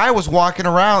this guy was walking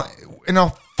around in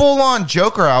a full-on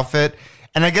Joker outfit,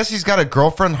 and I guess he's got a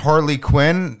girlfriend, Harley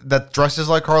Quinn, that dresses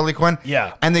like Harley Quinn.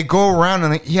 Yeah, and they go around,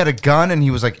 and he had a gun, and he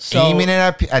was like aiming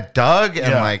it at Doug,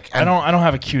 and like I don't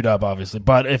have it queued up, obviously,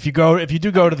 but if you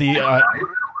do go to the.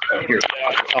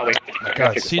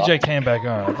 God, CJ came back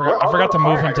on. I forgot to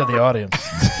move him to the audience.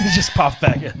 He just popped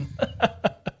back in.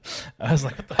 I was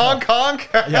like, what the honk, honk.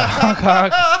 Yeah, honk,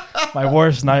 honk. My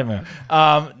worst nightmare.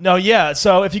 No, yeah.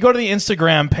 So if you go to the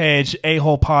Instagram page,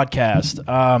 A-Hole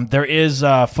Podcast, there is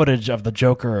footage of the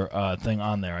Joker thing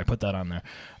on there. I put that on there.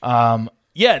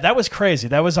 Yeah, that was crazy.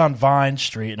 That was on Vine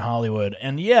Street in Hollywood.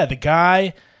 And yeah, the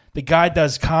guy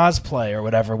does cosplay or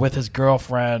whatever with his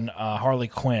girlfriend, Harley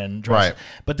Quinn. Right.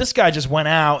 But this guy just went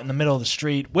out in the middle of the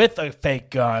street with a fake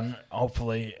gun,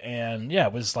 hopefully, and yeah,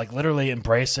 was like literally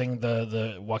embracing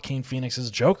the Joaquin Phoenix's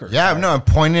Joker. Yeah, no,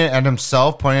 pointing at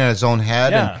himself, pointing at his own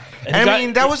head. Yeah. And I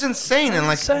mean, that was insane. And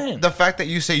like the fact that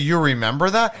you say you remember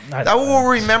that, I will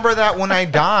remember that when I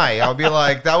die. I'll be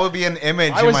like, that would be an image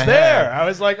in my head. I was there. I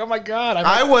was like, oh my God.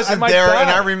 I wasn't there and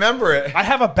I remember it. I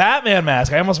have a Batman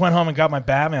mask. I almost went home and got my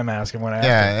Batman mask and went after.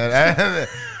 Yeah.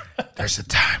 There's a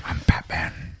time I'm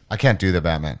Batman. I can't do the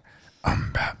Batman.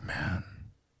 I'm Batman.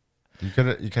 You could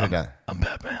have done. I'm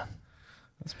Batman.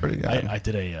 That's pretty good. I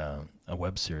did a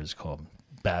web series called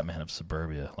Batman of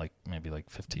Suburbia, maybe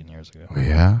 15 years ago. Oh,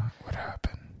 yeah? What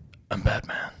happened? I'm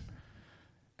Batman.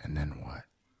 And then what?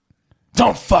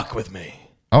 Don't fuck with me.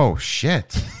 Oh,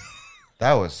 shit.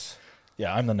 That was...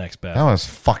 Yeah, I'm the next Batman. That was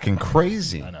fucking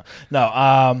crazy. I know.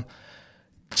 No,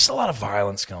 just a lot of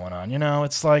violence going on.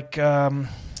 It's like...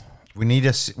 We need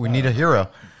a hero.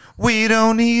 We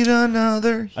don't need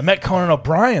another... I met Conan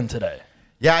O'Brien today.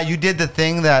 Yeah, you did the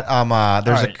thing that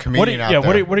there's a comedian out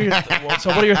there. What are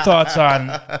your thoughts on?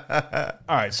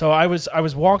 All right, so I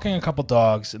was walking a couple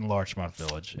dogs in Larchmont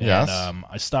Village, and yes.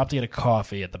 I stopped to get a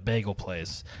coffee at the bagel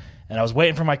place, and I was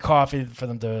waiting for my coffee for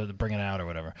them to bring it out or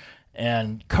whatever.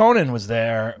 And Conan was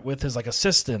there with his like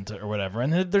assistant or whatever,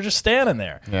 and they're just standing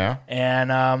there. Yeah. And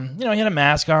he had a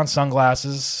mask on,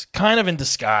 sunglasses, kind of in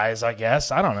disguise, I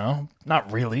guess. I don't know,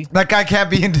 not really. That guy can't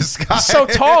be in disguise.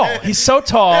 He's so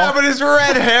tall. Yeah, but his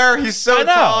red hair, he's so I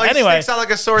know. tall. He Anyway, sticks out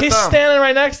like a sore he's thumb. standing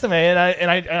right next to me, and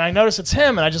I notice it's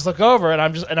him, and I just look over, and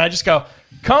I just go,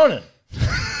 Conan,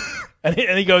 and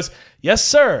he goes, yes,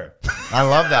 sir. I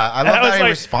love that. I love that he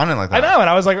responded like that. I know, and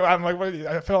I was like,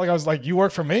 I felt like I was like, you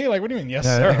work for me? Like, what do you mean, yes,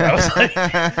 sir? I was like,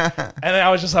 and then I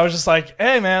was just like,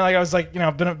 hey, man, like I was like,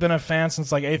 been a fan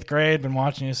since like 8th grade, been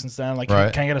watching you since then. Like, can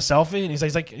I get a selfie? And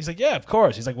he's like, yeah, of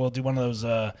course. He's like, we'll do one of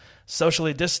those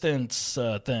socially distance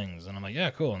things, and I'm like,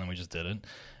 yeah, cool. And then we just did it,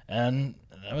 and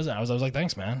that was it. I was like,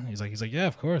 thanks, man. He's like, yeah,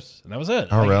 of course. And that was it.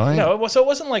 Oh, really? So it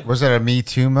wasn't like. Was it a Me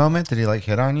Too moment? Did he like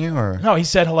hit on you or? No, he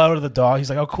said hello to the dog. He's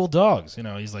like, oh, cool dogs.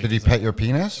 He's like. Did he pet your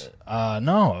penis?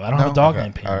 No, I don't have a dog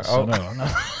named Penis. So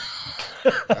no.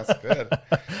 That's good.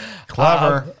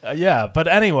 Clever. Yeah, but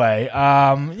anyway,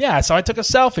 so I took a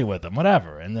selfie with him,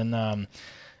 whatever, and then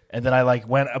I like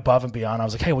went above and beyond. I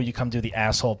was like, hey, will you come do the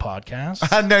Asshole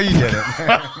podcast? No, you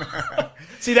didn't.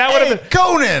 See, that would have been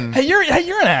Conan. Hey, you're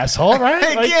an asshole, right?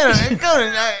 Hey,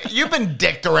 Conan, you've been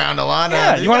dicked around a lot.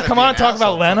 Yeah, you want to come on and talk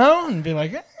about Leno and be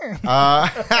like, Anyway,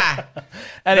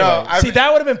 that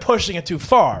would have been pushing it too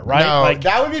far, right? No,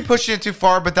 that would be pushing it too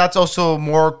far, but that's also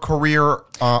more career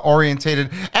orientated.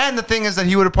 And the thing is that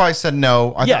he would have probably said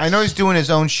no. I know he's doing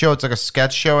his own show. It's like a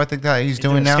sketch show, I think that he's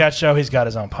doing now. Sketch show. He's got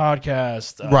his own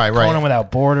podcast. Right. Conan Without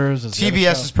Borders.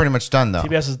 TBS is pretty much done, though.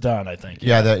 TBS is done, I think.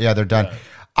 Yeah, they're done. Yeah.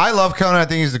 I love Conan. I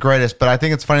think he's the greatest, but I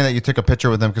think it's funny that you took a picture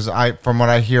with him because from what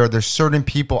I hear, there's certain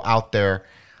people out there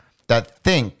that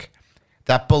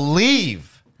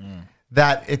believe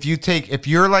that if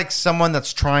you're like someone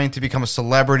that's trying to become a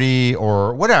celebrity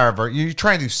or whatever, you're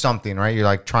trying to do something, right? You're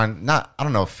like I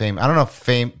don't know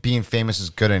if being famous is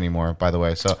good anymore, by the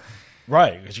way. So.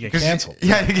 Right, because you get canceled. You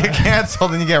get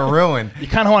canceled and you get ruined. You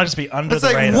kind of want to just be under the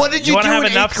radar. What did you do want to in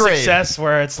have enough 8th grade? Success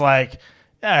where it's like,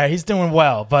 yeah, he's doing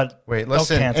well, but wait,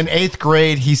 listen. In 8th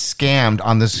grade, he scammed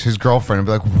on his girlfriend and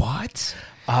be like, what?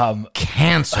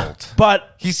 Canceled.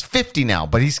 But he's 50 now,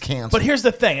 but he's canceled. But here's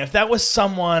the thing: if that was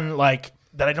someone like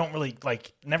that, I don't really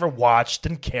like, never watched,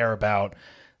 didn't care about,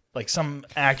 like some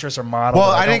actress or model. Well,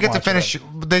 I didn't get to finish.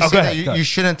 They say that you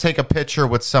shouldn't take a picture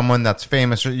with someone that's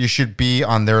famous, or you should be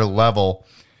on their level.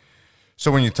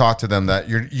 So when you talk to them, that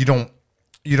you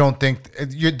don't think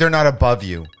they're not above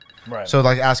you. Right. So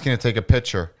like asking to take a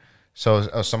picture. So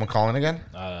is someone calling again?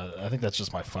 I think that's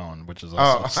just my phone, which is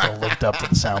also still linked up to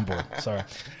the soundboard. Sorry.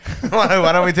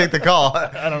 Why don't we take the call?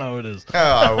 I don't know who it is. Oh,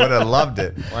 I would have loved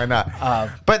it. Why not?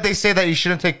 But they say that you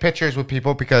shouldn't take pictures with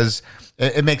people because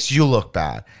it makes you look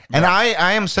bad. And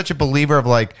I am such a believer of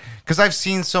like, because I've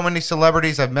seen so many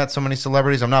celebrities, I've met so many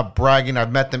celebrities. I'm not bragging.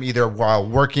 I've met them either while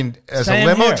working as a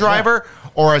limo driver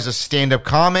or as a stand-up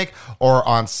comic or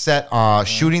on set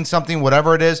shooting something,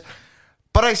 whatever it is.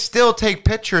 But I still take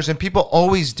pictures, and people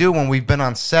always do when we've been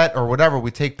on set or whatever.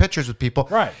 We take pictures with people,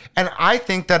 right? And I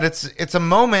think that it's a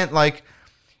moment like,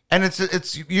 and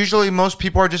it's usually most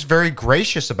people are just very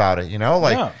gracious about it,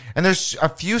 like. And there's a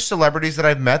few celebrities that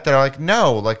I've met that are like,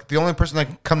 no, like the only person that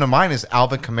can come to mind is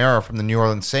Alvin Kamara from the New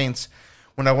Orleans Saints.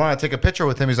 When I want to take a picture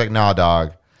with him, he's like, nah,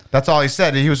 dog. That's all he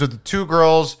said. He was with the 2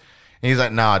 girls, and he's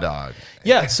like, nah, dog.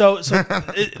 Yeah. So this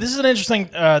is an interesting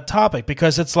topic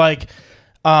because it's like.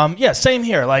 Same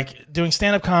here. Like doing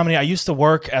stand-up comedy, I used to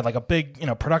work at like a big,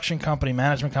 production company,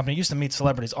 management company. I used to meet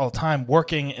celebrities all the time,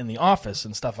 working in the office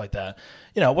and stuff like that.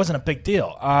 It wasn't a big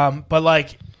deal. But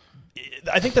like,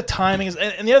 I think the timing is,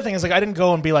 and the other thing is like, I didn't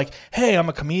go and be like, hey, I'm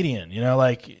a comedian,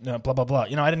 blah blah blah.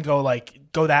 I didn't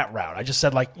go that route. I just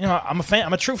said like, I'm a fan.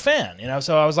 I'm a true fan.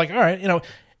 So I was like, all right,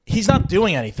 he's not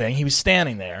doing anything. He was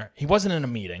standing there. He wasn't in a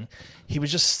meeting. He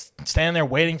was just standing there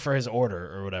waiting for his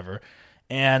order or whatever.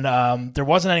 And there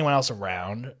wasn't anyone else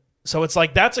around. So it's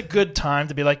like, that's a good time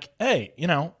to be like, hey,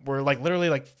 we're like literally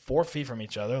like 4 feet from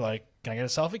each other. Like, can I get a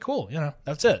selfie? Cool.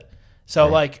 That's it. So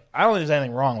like, I don't think there's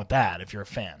anything wrong with that if you're a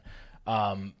fan.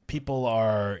 People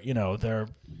are, they're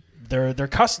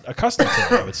accustomed to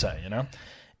it, I would say,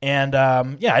 And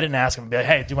I didn't ask him to be like,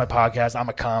 hey, do my podcast. I'm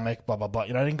a comic, blah, blah, blah. I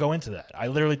didn't go into that. I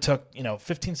literally took,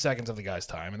 15 seconds of the guy's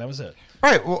time, and that was it.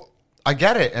 Right. Well, I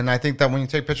get it. And I think that when you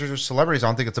take pictures with celebrities, I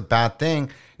don't think it's a bad thing.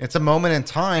 It's a moment in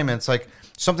time. And it's like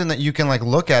something that you can like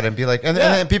look at and be like, and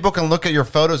then people can look at your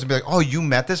photos and be like, oh, you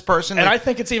met this person? And like, I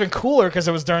think it's even cooler because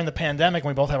it was during the pandemic and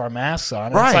we both have our masks on.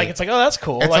 And right. It's like, oh, that's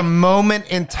cool. It's like, a moment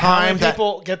in time that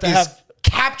people get to have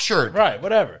captured. Right.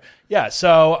 Whatever. Yeah.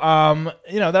 So,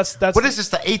 that's what is this,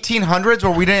 the 1800s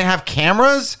where we didn't have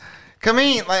cameras? Come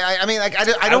in, like I mean, like I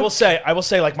don't. I will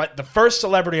say, like the first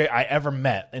celebrity I ever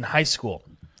met in high school,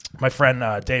 my friend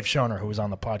Dave Schoner, who was on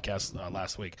the podcast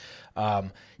last week,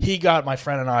 he got my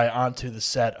friend and I onto the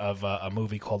set of a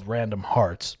movie called Random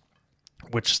Hearts,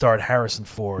 which starred Harrison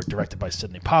Ford, directed by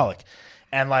Sidney Pollack.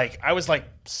 And like I was like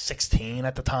 16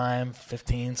 at the time,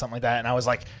 15, something like that, and I was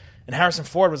like, and Harrison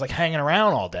Ford was like hanging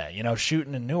around all day, you know,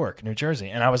 shooting in Newark, New Jersey,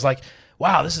 and I was like,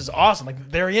 wow, this is awesome.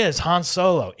 Like, there he is, Han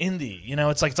Solo, Indy. You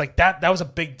know, it's like that was a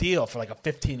big deal for like a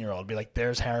 15-year-old. Be like,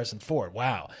 there's Harrison Ford.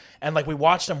 Wow. And like we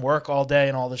watched him work all day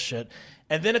and all this shit.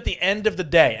 And then at the end of the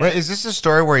day, wait, is this a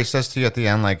story where he says to you at the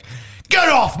end, like, get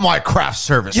off my craft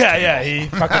service? Yeah, he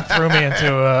fucking threw me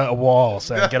into a wall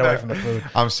saying, get away from the food.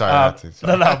 I'm sorry.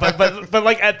 No, but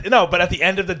like at the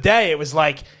end of the day, it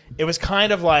was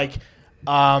kind of like,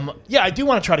 yeah, I do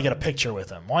want to try to get a picture with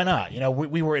him. Why not? You know,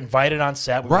 we were invited on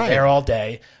set. We were there all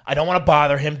day. I don't want to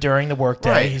bother him during the work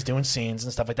day. He's doing scenes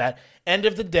and stuff like that. End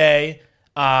of the day,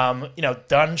 you know,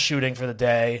 done shooting for the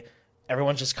day.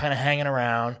 Everyone's just kind of hanging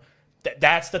around.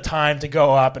 That's the time to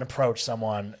go up and approach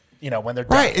someone, you know, when they're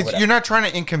done. Right. You're not trying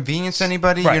to inconvenience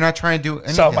anybody. Right. You're not trying to do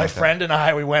anything. So my friend and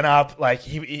I, we went up, like,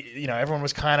 he, you know, everyone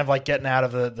was kind of like getting out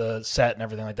of the set and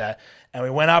everything like that. And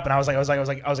we went up, and I was like,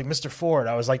 Mr. Ford,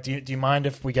 I was like, do you mind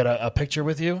if we get a picture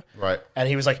with you? Right. And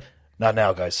he was like, not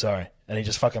now, guys, sorry. And he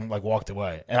just fucking like walked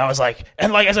away. And I was like,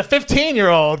 and like as a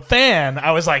 15-year-old fan,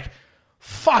 I was like,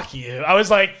 fuck you. I was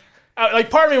like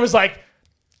part of me was like,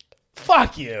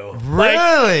 fuck you.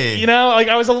 Really? Like, you know, like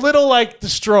I was a little like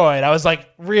destroyed. I was like,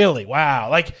 really? Wow.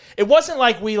 Like it wasn't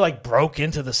like we like broke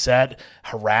into the set,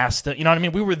 harassed it. You know what I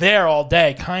mean? We were there all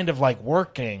day, kind of like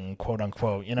working, quote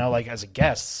unquote, you know, like as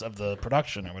guests of the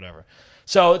production or whatever.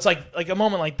 So it's like a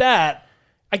moment like that.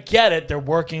 I get it. They're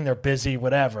working, they're busy,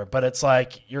 whatever. But it's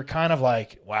like you're kind of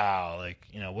like, wow, like,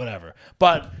 you know, whatever.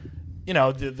 But, you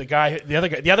know,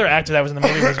 the other actor that was in the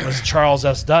movie was Charles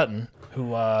S. Dutton. The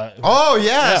Rock.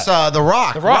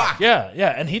 The Rock.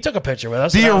 Yeah. And he took a picture with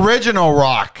us. The original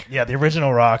Rock. Yeah, the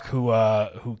original Rock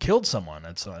who killed someone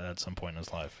at some point in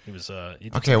his life. He was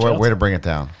okay. Way to bring it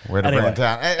down.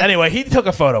 Anyway, he took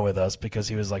a photo with us because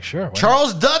he was like, sure.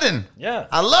 Charles Dutton. Yeah,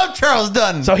 I love Charles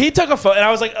Dutton. So he took a photo,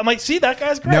 and I'm like, see, that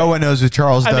guy's great. No one knows who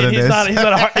Charles Dutton is. He's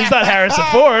not Harrison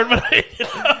Ford, but you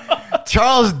know.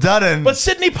 Charles Dutton. But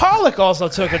Sidney Pollack also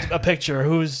took a picture.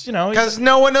 Who's, you know, because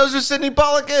no one knows who Sidney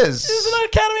Pollack is. He's an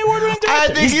Academy Award-winning director. I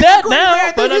think he's dead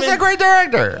now. He's a great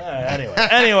director.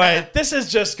 Anyway, this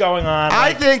is just going on.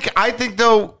 I think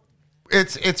though,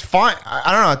 it's fine.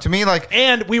 I don't know. To me, like,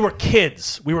 and we were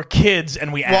kids.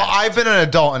 And we asked. Well, I've been an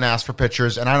adult and asked for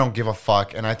pictures, and I don't give a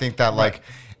fuck. And I think that like,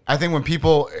 I think when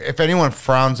people, if anyone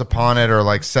frowns upon it or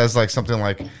like says like something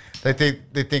like they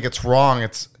think it's wrong,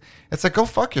 it's like, go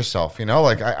fuck yourself, you know?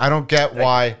 Like, I don't get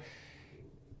why.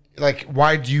 Like,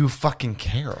 why do you fucking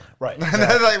care? Right.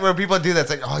 Exactly. Like, when people do that, it's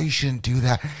like, oh, you shouldn't do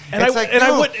that. And it's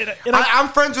I'm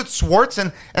friends with Swartz,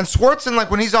 and Swartzen,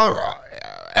 like, when he's all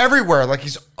everywhere, like,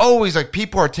 he's always, like,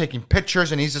 people are taking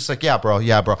pictures, and he's just like, yeah, bro.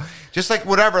 Just, like,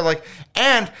 whatever. Like,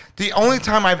 and the only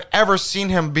time I've ever seen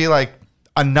him be, like,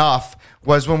 enough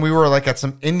was when we were, like, at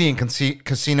some Indian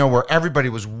casino where everybody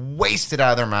was wasted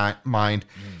out of their mind.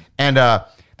 And,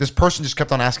 this person just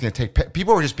kept on asking to take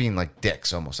people were just being like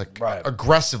dicks, almost like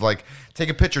aggressive, like take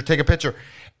a picture.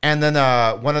 And then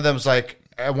one of them was like,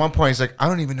 at one point, he's like, I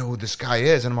don't even know who this guy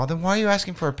is. And I'm like, then why are you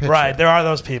asking for a picture? Right, there are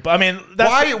those people. I mean,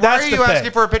 why are you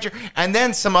asking for a picture? And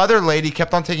then some other lady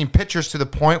kept on taking pictures to the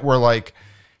point where like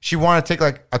she wanted to take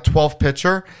like a 12th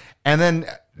picture. And then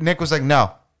Nick was like,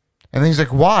 no. And then he's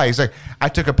like, why? He's like, I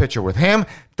took a picture with him.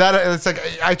 It's like,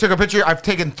 I took a picture. I've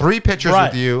taken 3 pictures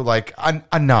with you. Like,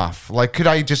 enough. Like, could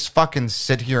I just fucking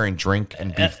sit here and drink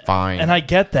and be fine? And I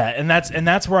get that. And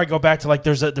that's where I go back to, like,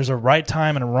 there's a right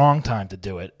time and a wrong time to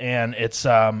do it. And it's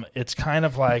kind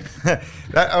of like.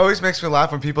 That always makes me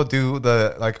laugh when people do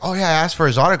the, like, oh, yeah, I asked for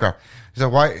his autograph. He's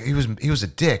like, why? He was a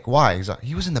dick. Why? He's like,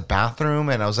 he was in the bathroom,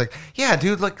 and I was like, yeah,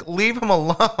 dude, like, leave him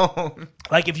alone.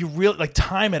 Like, if you really like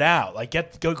time it out, like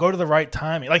go to the right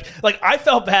timing. Like I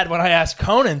felt bad when I asked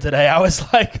Conan today. I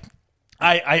was like,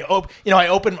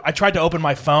 I tried to open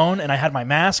my phone and I had my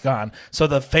mask on, so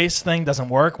the face thing doesn't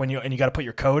work when you got to put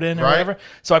your code in or whatever.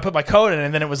 So I put my code in,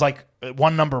 and then it was like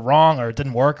one number wrong, or it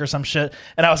didn't work or some shit.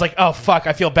 And I was like, oh fuck,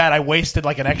 I feel bad. I wasted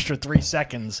like an extra 3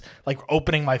 seconds like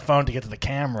opening my phone to get to the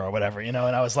camera or whatever, you know.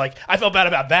 And I was like, I felt bad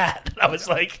about that. I was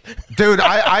like, dude,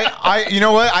 I you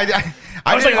know what?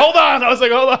 I was like, hold on.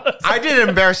 I did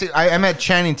embarrass it. I met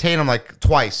Channing Tatum like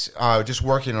twice, just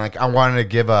working. Like, I wanted to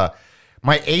give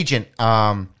my agent,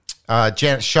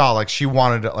 Janet Shaw, like she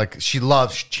wanted to, like she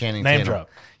loves Channing Tatum. Name drop.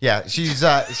 Yeah,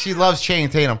 she loves Channing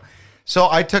Tatum. So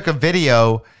I took a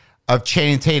video of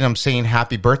Channing Tatum saying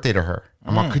happy birthday to her.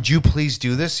 I'm like, could you please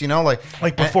do this? You know, like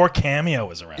before Cameo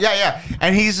was around. Yeah.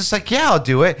 And he's just like, yeah, I'll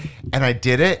do it. And I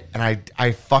did it, and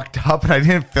I fucked up, and I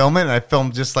didn't film it, and I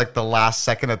filmed just like the last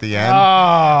second at the end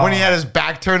when he had his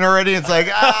back turned already. It's like,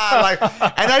 and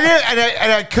I didn't,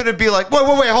 and I couldn't be like, wait,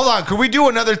 hold on, could we do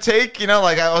another take? You know,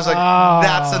 like I was like,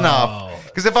 that's enough.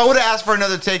 Because if I would have asked for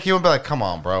another take, he would be like, "Come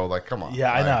on, bro! Like, come on."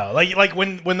 Yeah, I know. Like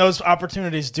when those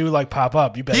opportunities do like pop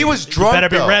up, you better. He was drunk. You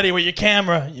better though. Be ready with your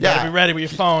camera. You better be ready with your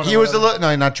phone. He was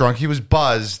no, not drunk. He was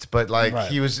buzzed, but like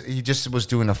he just was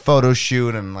doing a photo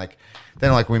shoot, and like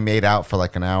then like we made out for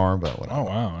like an hour, but whatever. Oh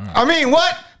wow! Right. I mean,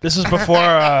 what? This is before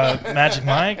Magic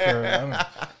Mike, or I don't know.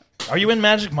 Are you in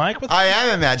Magic Mike with him? I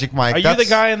am in Magic Mike. Are you the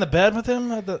guy in the bed with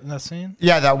him in that scene?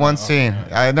 Yeah, that one scene.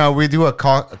 Yeah. I know we do a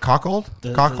cockled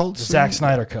the Zack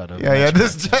Snyder cut of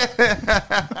This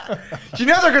you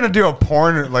know they're gonna do a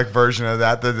porn like version of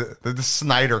that, the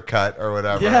Snyder cut or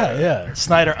whatever. Yeah.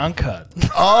 Snyder uncut.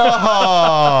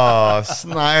 Oh,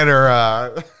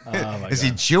 Snyder. Is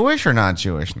he Jewish or not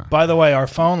Jewish now? By the way, our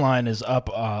phone line is up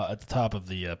at the top of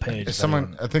the page.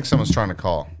 I think someone's trying to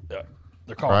call. Yeah.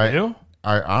 They're calling you?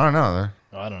 I don't know.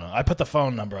 I don't know. I put the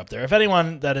phone number up there. If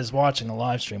anyone that is watching the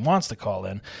live stream wants to call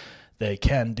in, they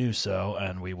can do so,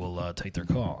 and we will take their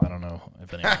call. I don't know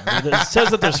if anyone. It says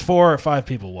that there's 4 or 5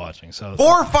 people watching. So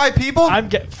 4 or 5 people?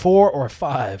 I'm 4 or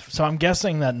 5. So I'm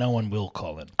guessing that no one will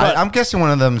call in. I'm guessing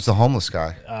one of them is the homeless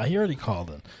guy. He already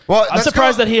called in. Well, I'm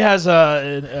surprised that he has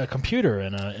a computer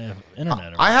and an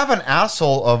internet. I have an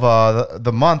asshole of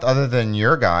the month other than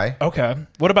your guy. Okay.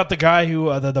 What about the guy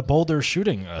who the Boulder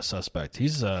shooting suspect?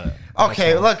 He's okay.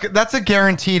 asshole. Look, that's a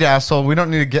guaranteed asshole. We don't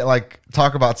need to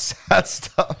talk about sad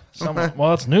stuff.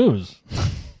 Well, it's news.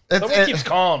 Somebody keeps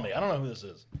calling me. I don't know who this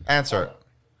is. Answer it.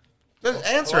 Just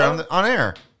answer it on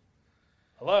air.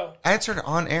 Hello? Answer it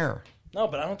on air. No,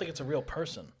 but I don't think it's a real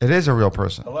person. It is a real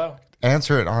person. Hello?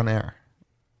 Answer it on air.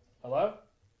 Hello?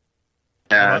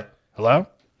 Hello?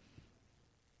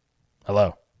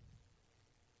 Hello?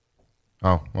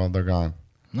 Oh, well, they're gone.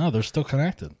 No, they're still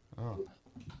connected. Oh.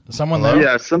 Is someone Hello?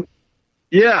 there?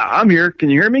 Yeah, I'm here. Can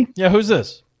you hear me? Yeah, who's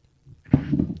this?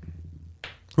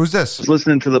 Who's this? I was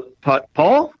listening to the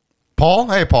Paul? Paul?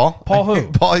 Hey, Paul. Paul who?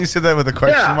 Paul, you said that with a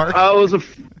question mark? I was I'm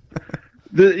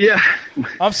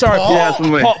sorry, Paul? Yeah,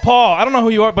 Paul. I don't know who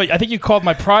you are, but I think you called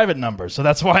my private number, so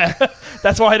that's why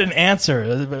I didn't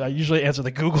answer. I usually answer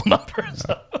the Google number.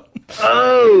 So.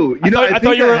 Oh, I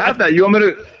thought you have that. You want me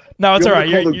to? No, it's all right.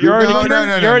 You're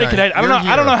already connected.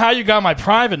 I don't know how you got my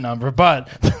private number, but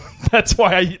that's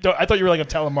why I thought you were like a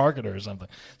telemarketer or something.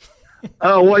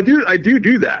 Oh, well, I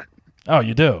do that. Oh,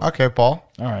 you do? Okay, Paul.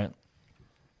 All right.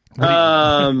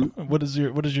 What is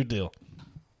your deal?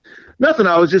 Nothing.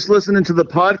 I was just listening to the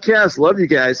podcast. Love you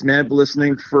guys, man. Been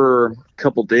listening for a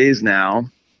couple days now.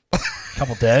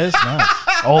 Couple days? Nice.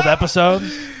 Old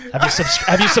episodes?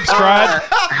 Have you subscribed?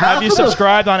 Have you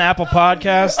subscribed on Apple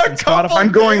Podcasts and Spotify?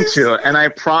 I'm going to, and I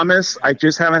promise I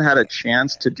just haven't had a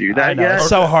chance to do that yet. It's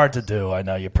so hard to do. I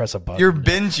know. You press a button. You're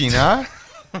binging, huh?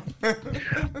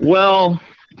 Well,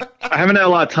 I haven't had a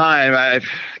lot of time. I've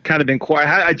kind of been quiet.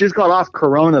 I just got off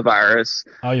coronavirus.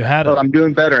 Oh, you had it? But I'm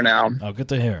doing better now. Oh, good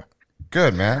to hear.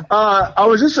 Good, man. I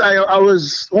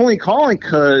was only calling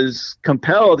because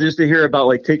compelled just to hear about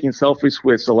like taking selfies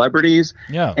with celebrities.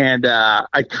 Yeah. And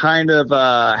I kind of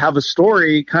have a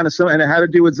story and it had to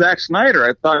do with Zack Snyder.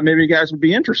 I thought maybe you guys would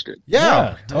be interested.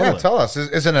 Yeah, totally. Yeah, tell us.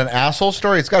 Is it an asshole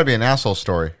story? It's got to be an asshole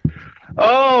story.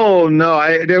 Oh,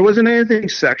 no, there wasn't anything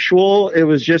sexual. It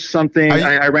was just something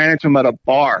I ran into him at a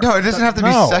bar. No, it doesn't have to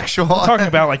be sexual. I'm talking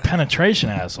about like penetration,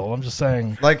 asshole. I'm just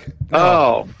saying. Like, no.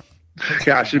 Oh.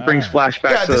 Gosh, it brings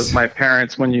flashbacks to my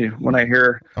parents when I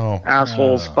hear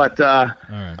assholes, but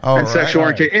and sexual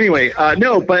orientation. Anyway,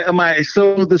 no, but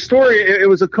so the story it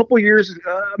was a couple years,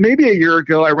 maybe a year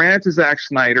ago. I ran into Zack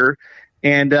Snyder,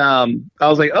 and I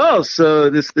was like, oh, so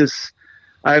this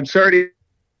I'm sorry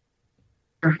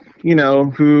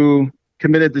to, who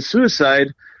committed the suicide.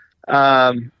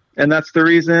 And that's the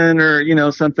reason,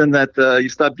 or, something that you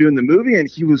stopped doing the movie. And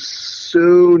he was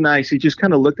so nice. He just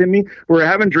kind of looked at me. We were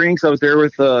having drinks. I was there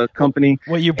with a company.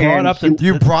 Well, you brought up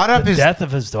the death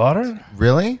of his daughter?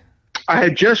 Really? I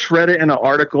had just read it in an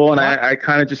article, and I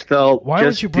kind of just felt, why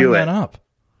would you bring that up?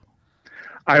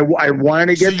 I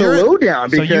wanted to get the lowdown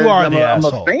because you are I'm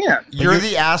a fan. You're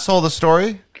the asshole of the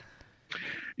story?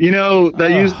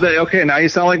 Okay, now you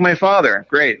sound like my father.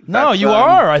 Great. No, you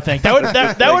are, I think.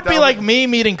 That would be like me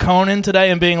meeting Conan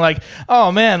today and being like,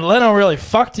 oh, man, Leno really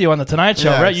fucked you on The Tonight Show,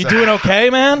 right? You doing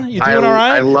okay, man? You doing all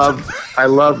right? I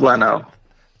love Leno.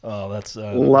 Oh, that's...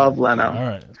 love Leno. All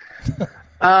right.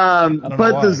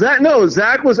 But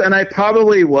Zach was, and I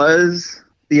probably was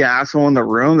the asshole in the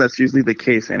room. That's usually the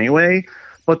case anyway.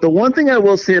 But the one thing I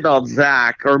will say about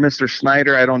Zach or Mr.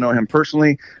 Snyder, I don't know him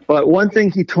personally, but one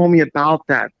thing he told me about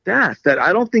that death that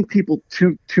I don't think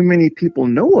too many people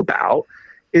know about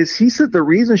is he said the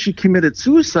reason she committed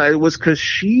suicide was because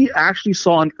she actually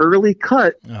saw an early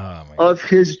cut of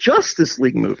his Justice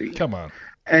League movie. Come on.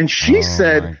 And she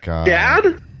said,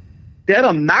 Dad,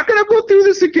 I'm not going to go through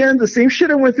this again. The same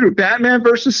shit I went through, Batman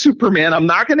versus Superman. I'm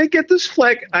not going to get this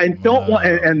flick. I don't want,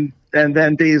 and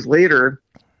then days later,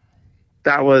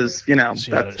 that was,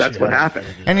 that's what happened.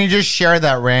 And he just shared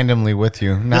that randomly with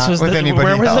you, not with anybody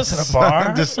else. Where was this, in a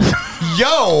bar? This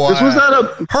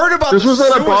was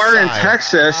at a bar in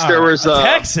Texas. There was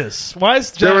Texas. Why is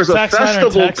there was a Zack Snyder in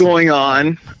festival Texas? going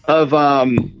on of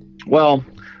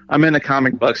I'm into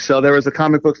comic books, so there was a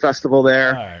comic book festival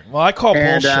there. All right. Well, I call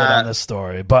bullshit on this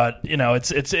story, but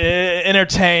it's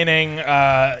entertaining.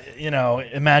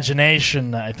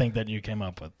 Imagination. I think that you came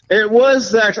up with. It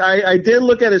was actually. I did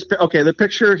look at his. Okay, the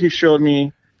picture he showed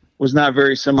me was not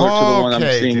very similar to the one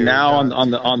I'm seeing now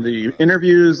on the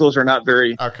interviews. Those are not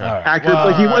very accurate.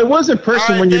 Well, but it was in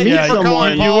person when you meet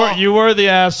someone. You were the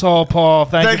asshole, Paul.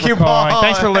 Thank you for calling.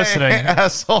 Thanks for listening,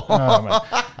 asshole.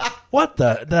 What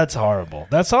the? That's horrible.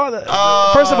 That's all.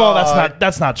 First of all,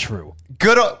 that's not true.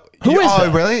 Good. Who is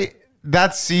that? Really?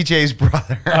 That's CJ's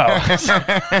brother. I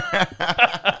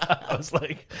was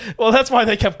like, well, that's why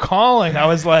they kept calling. I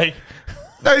was like.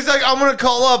 No, he's like, I'm gonna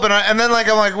call up, and then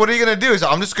I'm like, what are you gonna do? He's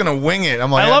like, I'm just gonna wing it.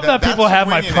 I'm like, I love that people have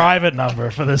my private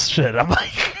number for this shit. I'm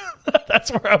like,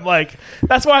 that's where I'm like,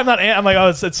 that's why I'm not. I'm like,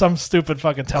 it's some stupid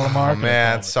fucking telemarketer. Oh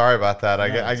man, sorry about that.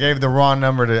 I gave the wrong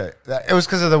number to. It was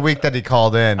because of the week that he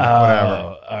called in.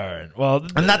 Whatever. All right. Well,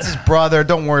 and that's his brother.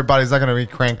 Don't worry about it. He's not gonna be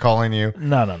crank calling you.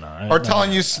 No. Or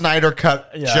telling you Snyder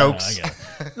cut jokes. I get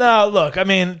it. No, look. I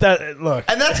mean look.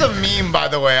 And that's a meme, by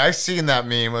the way. I seen that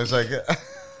meme. It was like.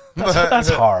 That's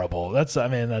horrible. That's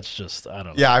just I don't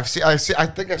know. Yeah, I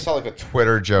think I saw like a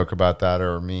Twitter joke about that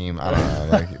or a meme. I don't know.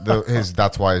 Like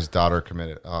that's why his daughter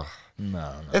committed. Ugh.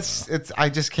 No. It's I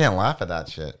just can't laugh at that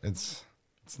shit. It's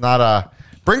not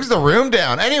brings the room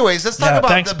down. Anyways, let's talk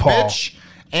about the Paul. bitch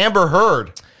Amber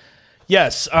Heard.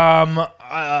 Yes.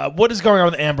 What is going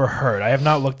on with Amber Heard? I have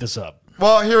not looked this up.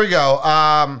 Well, here we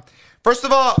go. First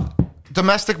of all,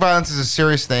 domestic violence is a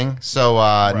serious thing, so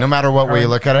no matter what way you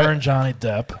look at it. Her and Johnny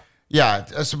Depp. Yeah,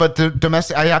 but the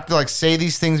domestic, I have to say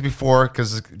these things before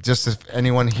because just if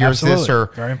anyone hears this or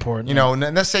very important.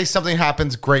 Let's say something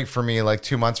happens great for me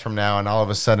 2 months from now, and all of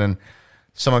a sudden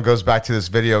someone goes back to this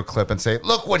video clip and say,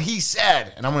 "Look what he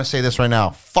said," and I'm going to say this right now: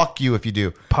 "Fuck you if you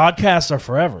do." Podcasts are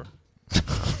forever.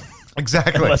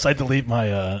 Exactly. Unless I delete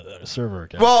my server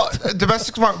account. Well,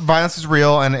 domestic violence is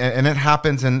real, and it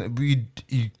happens, and you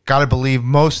got to believe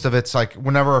most of it's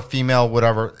whenever a female,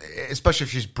 whatever, especially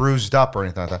if she's bruised up or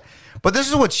anything like that. But this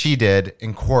is what she did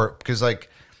in court because,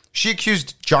 she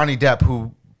accused Johnny Depp,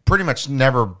 who pretty much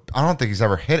never, I don't think he's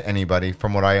ever hit anybody,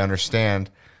 from what I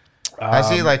understand. I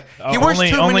see, he wears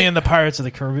only in the Pirates of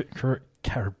the Caribbean?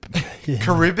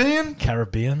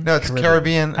 Caribbean? No, it's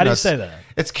Caribbean. How do you say that?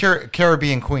 It's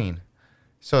Caribbean Queen.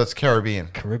 So it's Caribbean.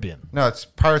 Caribbean. No, it's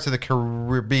Pirates of the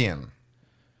Caribbean.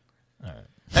 All right.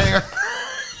 Anyway.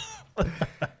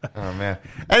 Oh, man.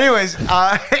 Anyways,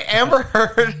 Amber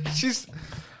Heard, she's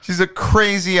a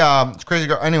crazy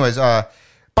girl. Anyways, by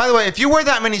the way, if you wear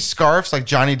that many scarves like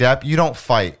Johnny Depp, you don't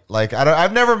fight.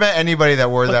 I've never met anybody that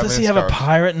wore that many scarves. Does he have a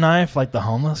pirate knife like the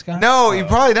homeless guy? No, he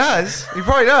probably does.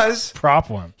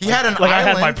 Prop one. He had an island. I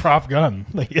had my island. Prop gun.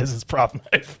 He has his prop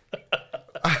knife.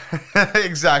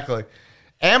 Exactly.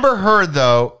 Amber Heard,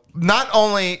 though, not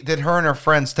only did her and her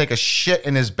friends take a shit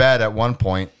in his bed at one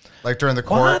point, during the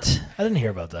court. What? I didn't hear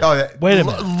about that. Oh, wait a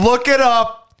minute. Look it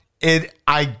up.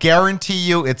 I guarantee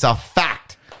you, it's a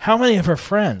fact. How many of her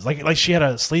friends? Like she had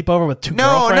a sleepover with two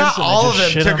No, girlfriends? not all of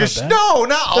them took a shit. No,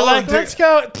 not all of them. Let's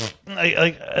go.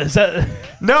 Is that?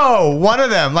 No, one of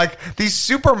them. These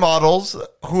supermodels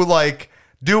who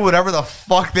do whatever the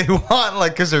fuck they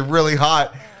want, because they're really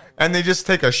hot. And they just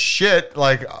take a shit.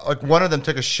 Like one of them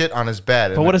took a shit on his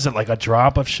bed. But what is it, like a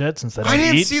drop of shit since they don't eat?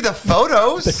 I didn't see the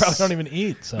photos. They probably don't even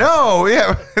eat. So. No,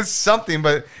 yeah, it's something,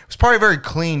 but it was probably very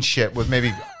clean shit with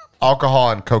maybe alcohol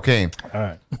and cocaine. All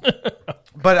right.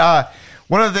 But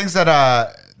one of the things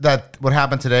that what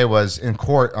happened today was in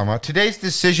court. Today's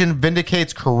decision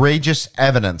vindicates courageous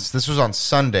evidence. This was on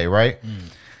Sunday, right?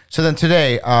 So then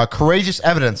today, courageous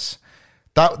evidence.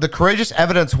 The courageous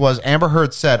evidence was Amber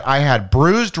Heard said, I had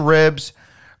bruised ribs,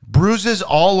 bruises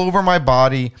all over my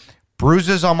body,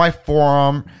 bruises on my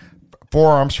forearms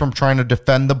from trying to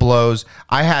defend the blows.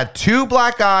 I had 2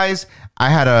 black eyes. I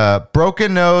had a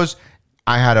broken nose,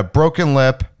 I had a broken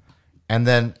lip, and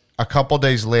then a couple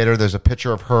days later, there's a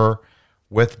picture of her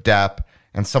with Depp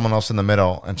and someone else in the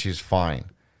middle, and she's fine.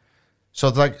 So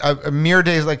it's like a mere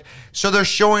days, like, so they're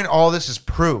showing all this as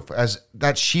proof as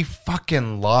that she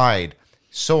fucking lied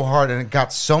so hard and it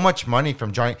got so much money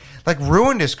from Johnny, like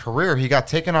ruined his career. He got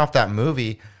taken off that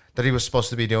movie that he was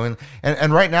supposed to be doing.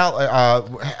 And right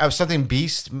now, something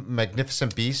Beast,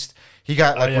 Magnificent Beast, he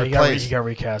got replaced. He got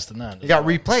recast in that. He got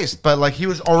replaced, but like he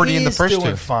was already in the first two. He's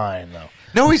doing fine, though.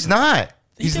 No, he's not.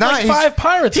 He's not. Like 5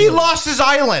 pirates. He lost his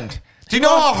island. Do you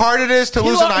know how hard it is to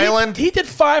lose an island? He did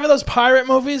 5 of those pirate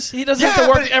movies. He doesn't have to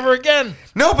work ever again.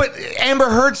 No, but Amber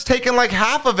Heard's taken like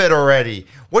half of it already.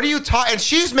 What are you talking? And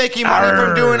she's making money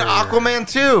from doing Aquaman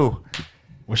 2.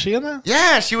 Was she in that?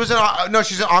 Yeah, she was in. No,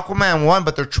 she's in Aquaman 1,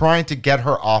 but they're trying to get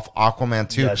her off Aquaman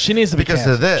 2. Yeah, she needs to be because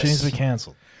canceled. of this. She needs to be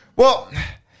canceled. Well,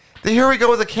 here we go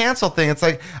with the cancel thing. It's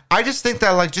like, I just think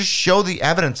that, like, just show the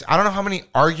evidence. I don't know how many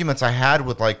arguments I had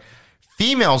with, like,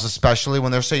 females, especially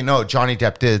when they're saying, no, Johnny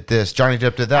Depp did this, Johnny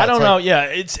Depp did that. I don't know. Yeah,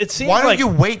 it seems why like... don't you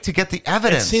wait to get the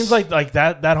evidence? It seems like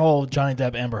that whole Johnny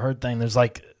Depp Amber Heard thing,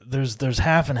 there's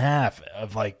half and half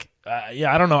of, like,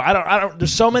 I don't know. I don't.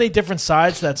 There's so many different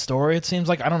sides to that story. It seems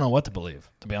like I don't know what to believe,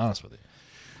 to be honest with you.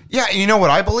 Yeah, you know what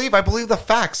I believe? I believe the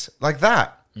facts like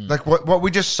that. Like what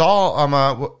we just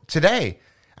saw today.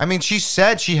 I mean, she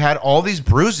said she had all these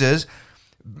bruises,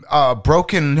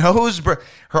 broken nose,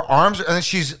 her arms, and then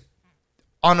she's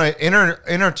on an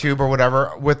inner tube or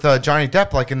whatever with Johnny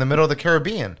Depp, like in the middle of the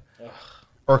Caribbean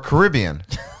or Caribbean.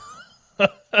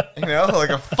 You know, like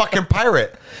a fucking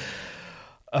pirate.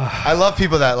 I love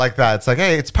people that like that. It's like,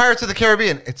 hey, it's Pirates of the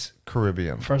Caribbean. It's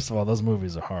Caribbean. First of all, those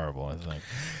movies are horrible, I think.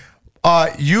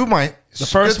 You might. The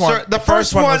first one. The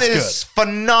first one is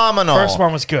phenomenal. First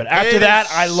one was good. After that,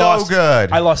 I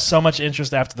lost so much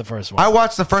interest after the first one. I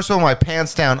watched the first one with my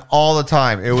pants down all the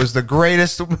time. It was the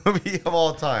greatest movie of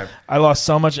all time. I lost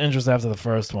so much interest after the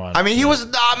first one. I mean, he was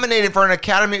nominated for an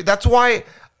Academy. That's why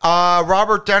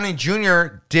Robert Downey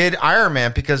Jr. did Iron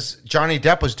Man, because Johnny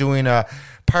Depp was doing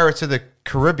Pirates of the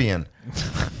Caribbean.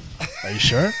 Are you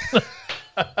sure?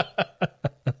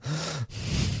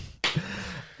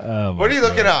 What are you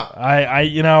looking up?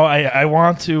 I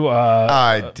want to.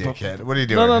 Dickhead. What are you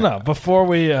doing? No. Before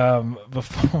we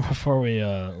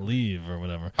leave or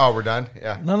whatever. Oh, we're done.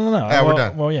 Yeah. No. Yeah, we're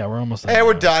done. Well, yeah, we're almost. Hey,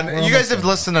 we're done. You guys have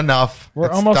listened enough. We're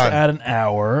almost at an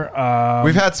hour.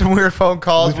 We've had some weird phone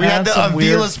calls. We had the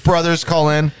Avilas brothers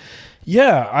call in.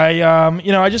 Yeah,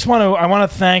 I just want to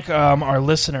thank our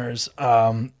listeners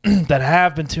that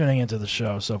have been tuning into the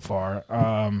show so far.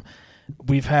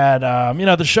 We've had,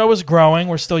 the show is growing.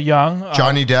 We're still young.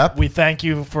 Johnny Depp. We thank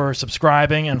you for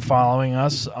subscribing and following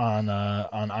us on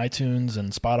iTunes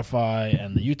and Spotify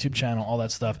and the YouTube channel, all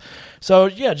that stuff. So,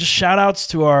 yeah, just shout outs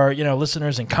to our,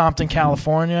 listeners in Compton,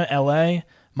 California, LA,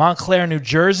 Montclair, New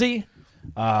Jersey.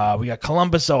 We got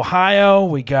Columbus, Ohio.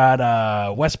 We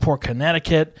got Westport,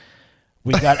 Connecticut.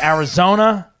 We got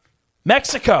Arizona.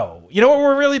 Mexico. You know what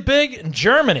we're really big? In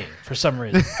Germany, for some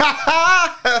reason.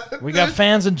 We got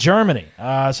fans in Germany.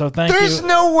 So thank you. There's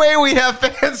no way we have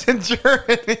fans in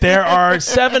Germany. There are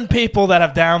 7 people that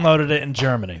have downloaded it in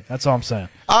Germany. That's all I'm saying.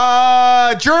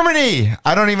 Germany.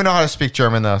 I don't even know how to speak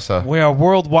German, though. So we are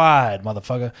worldwide,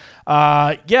 motherfucker.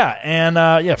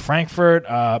 Frankfurt,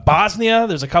 Bosnia.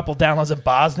 There's a couple downloads in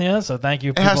Bosnia, so thank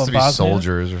you. It has to be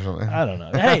soldiers or something. I don't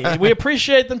know. Hey, we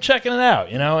appreciate them checking it out,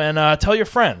 and tell your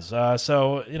friends.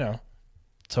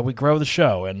 So we grow the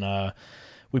show, and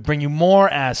we bring you more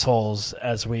assholes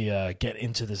as we get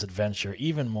into this adventure,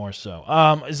 even more so.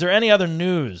 Is there any other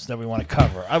news that we want to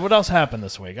cover? What else happened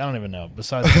this week? I don't even know,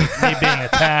 besides me being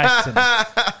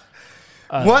attacked.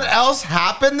 What else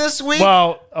happened this week?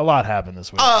 Well, a lot happened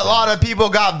this week. A lot of people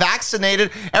got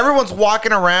vaccinated. Everyone's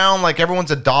walking around like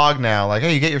everyone's a dog now. Like,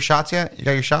 hey, you get your shots yet? You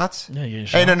got your shots? Yeah, you get your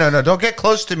shots. Hey, no. Don't get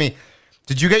close to me.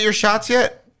 Did you get your shots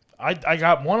yet? I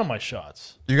got one of my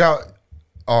shots. You got...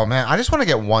 Oh, man. I just want to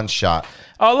get one shot.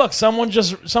 Oh, look. Someone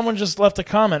just left a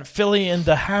comment. Philly in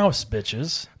the house,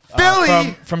 bitches.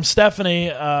 Philly? From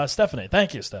Stephanie. Stephanie.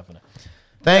 Thank you, Stephanie.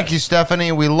 Thank you,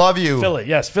 Stephanie. We love you. Philly.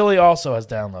 Yes, Philly also has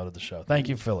downloaded the show. Thank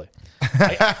you, Philly.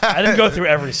 I didn't go through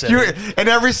every city. In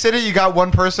every city, you got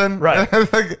one person? Right.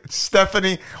 Like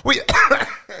Stephanie. We get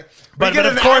an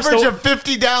of course, average of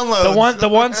 50 downloads. The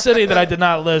one city that I did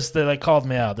not list, they called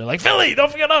me out. They're like, Philly,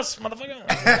 don't forget us,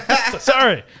 motherfucker.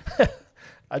 Sorry.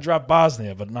 I dropped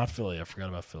Bosnia, but not Philly. I forgot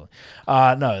about Philly.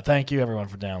 No, thank you, everyone,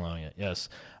 for downloading it. Yes.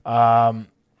 And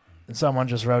someone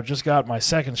just wrote, just got my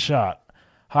second shot.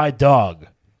 Hi, dog.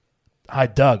 Hi,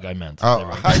 Doug, I meant. Oh,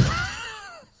 hi.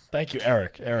 Thank you,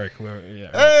 Eric. Hey,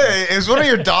 is one of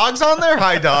your dogs on there?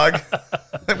 Hi, dog.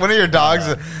 One of your dogs.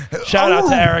 Shout out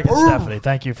to Eric and Stephanie.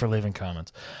 Thank you for leaving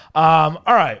comments. All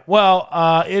right. Well,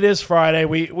 it is Friday.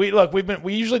 We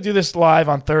usually do this live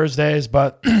on Thursdays,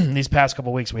 but these past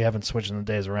couple weeks we haven't switched the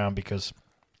days around because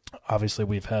obviously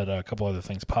we've had a couple other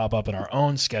things pop up in our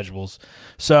own schedules.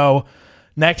 So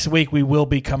next week we will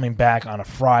be coming back on a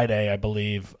Friday, I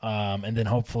believe, and then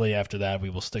hopefully after that we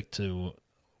will stick to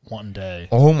one day.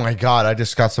 Oh my God! I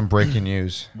just got some breaking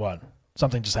news. What?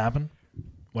 Something just happened?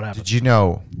 What happened? Do you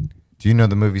know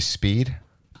the movie Speed?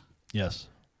 Yes.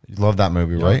 You love that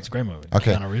movie, right? It's a great movie.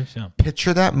 Okay. Keanu Reeves, yeah.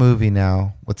 Picture that movie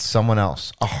now with someone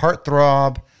else. A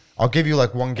heartthrob. I'll give you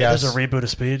like one guess. There's a reboot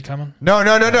of Speed coming? No.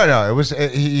 It was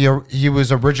he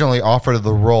was originally offered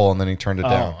the role and then he turned it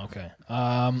down. Oh, okay.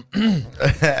 I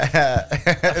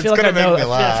feel like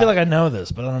I know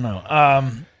this, but I don't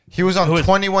know. He was on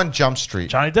 21 Jump Street.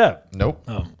 Johnny Depp. Nope.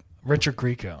 Richard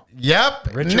Grieco.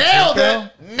 Yep. Richard Nailed Grieco?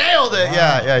 it. Nailed it.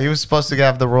 Wow. Yeah. He was supposed to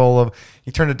have the role of.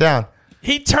 He turned it down.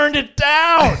 He turned it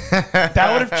down.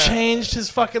 That would have changed his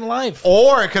fucking life.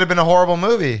 Or it could have been a horrible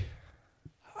movie.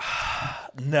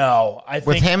 No, I think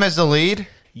with him as the lead.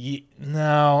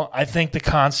 No, I think the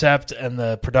concept and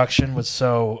the production was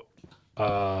so.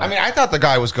 I mean, I thought the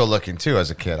guy was good looking too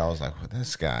as a kid. I was like, well,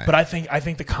 this guy. But I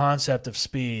think the concept of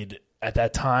Speed at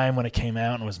that time when it came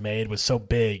out and was made was so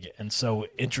big and so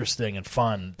interesting and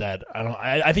fun that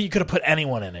I think you could have put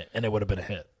anyone in it and it would have been a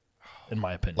hit, in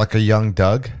my opinion. Like a young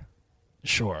Doug.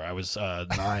 Sure, I was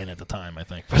 9 at the time, I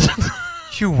think.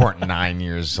 You weren't 9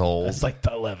 years old. It's like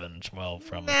 11, 12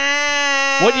 from.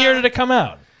 What year did it come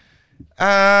out?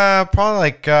 Probably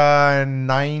like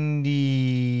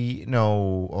 90.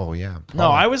 No, oh yeah. Probably.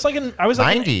 No, I was 90.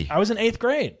 I was in 8th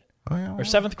grade. Oh, yeah, or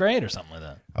 7th grade or something like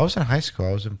that. I was in high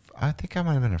school. I think I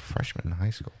might have been a freshman in high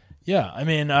school. Yeah, I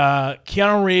mean,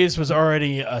 Keanu Reeves was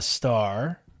already a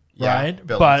star, right?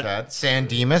 Bill but and Ted. San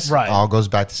Dimas. Right. All goes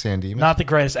back to San Dimas. Not the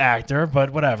greatest actor,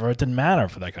 but whatever. It didn't matter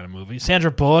for that kind of movie.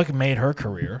 Sandra Bullock made her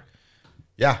career.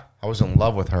 Yeah, I was in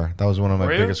love with her. That was one of my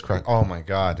biggest crushes. Oh my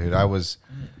God, dude. That was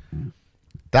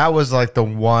like the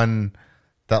one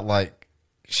that like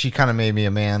she kind of made me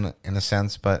a man in a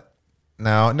sense, but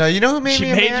no, you know who made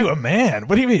me a man? She made you a man?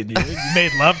 What do you mean? You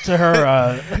made love to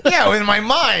her? Yeah, in my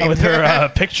mind. With her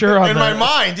picture on my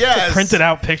mind, yes. Printed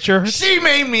out picture? She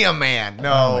made me a man.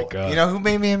 No. Oh my God. You know who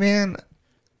made me a man?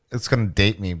 It's going to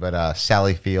date me, but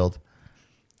Sally Field.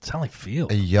 Sally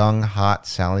Field? A young, hot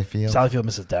Sally Field. Sally Field,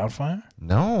 Mrs. Doubtfire?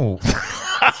 No.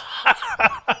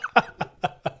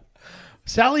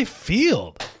 Sally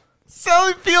Field.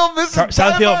 Sally Field, Mrs.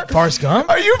 Sally Field, Forrest Gump?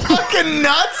 Are you fucking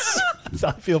nuts?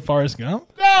 Sally Field, Forrest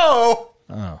Gump? No.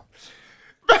 Oh.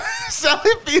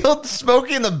 Sally Field,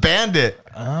 Smokey and the Bandit.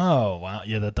 Oh, wow.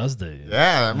 Yeah, that does do.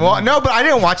 Yeah. Well, no, but I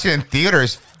didn't watch it in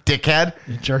theaters, dickhead.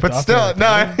 You jerked but off still,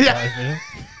 no. Yeah.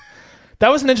 That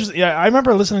was an interesting. Yeah, I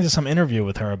remember listening to some interview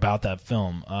with her about that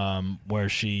film, where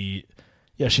she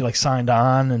like signed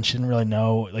on and she didn't really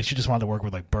know. Like she just wanted to work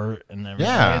with like Bert and everything.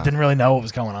 Yeah, didn't really know what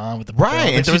was going on with the right.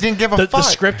 Like, and she didn't give a fuck. The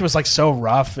script was like so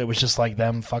rough. It was just like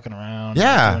them fucking around.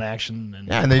 Yeah, and doing action.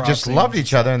 And they just loved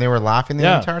each other and they were laughing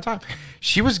the entire time.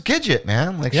 She was Gidget,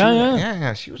 man. Like she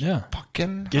was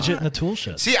fucking Gidget hot. and the tool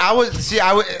shed.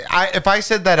 If I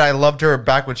said that I loved her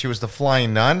back when she was the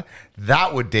Flying Nun,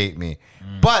 that would date me.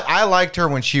 But I liked her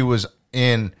when she was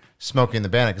in Smokey and the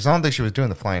Bandit because I don't think she was doing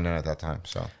the Flying Nun at that time.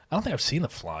 So I don't think I've seen the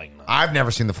Flying Nun. I've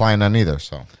never seen the Flying Nun either.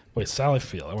 So wait, Sally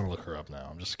Field. I want to look her up now.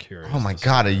 I'm just curious. Oh my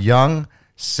God, a young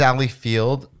Sally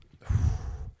Field.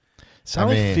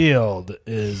 Sally Field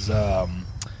is,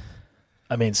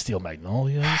 Steel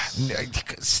Magnolias.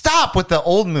 Stop with the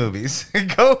old movies.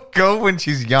 Go when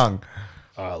she's young.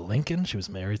 Lincoln. She was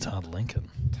married to Todd Lincoln.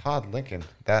 Todd Lincoln.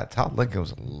 Todd Lincoln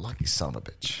was a lucky son of a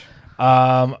bitch.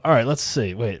 All right, let's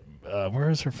see. Wait,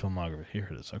 where is her filmography? Here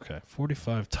it is. Okay,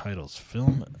 45 titles.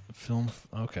 Film.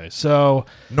 Okay, so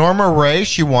Norma Ray,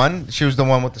 she won. She was the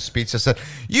one with the speech that said,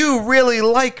 "You really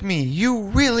like me. You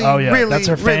really, really." That's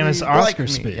her famous Oscar like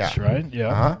speech, yeah. right?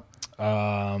 Yeah.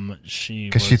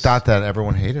 Because she thought that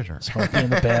everyone hated her. Smokey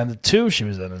and the Bandit 2 she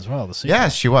was in as well. The sequel.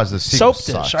 Yes, she was. The sequel Soap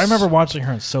Dish. sucks. I remember watching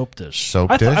her in Soap Dish.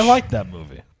 Soap Dish. I liked that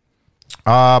movie.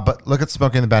 But look at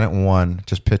Smokey and the Bandit 1.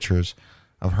 Just pictures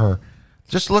of her.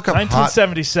 Just look up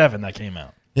 1977 that came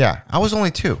out. Yeah, I was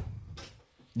only 2.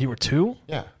 You were 2?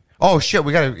 Yeah. Oh shit,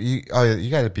 you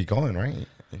gotta be going, right?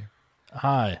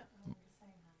 Hi.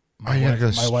 My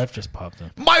wife just popped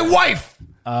in. My wife.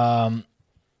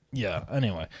 Yeah.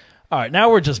 Anyway. All right.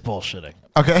 Now we're just bullshitting.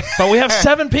 Okay. But we have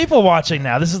 7 people watching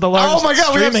now. This is the largest. Oh my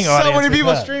God, we have streaming so audience many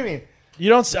people we've had. streaming. You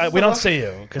don't. We don't see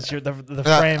you because you're the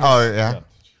frame. Oh yeah.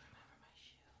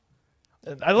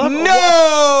 I love. No,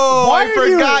 I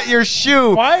forgot your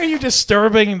shoe. Why are you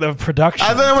disturbing the production?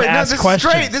 This is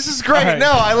great. This is great. Right.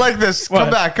 No, I like this.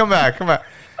 What? Come back.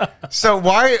 So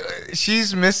why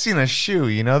she's missing a shoe?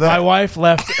 You know that my wife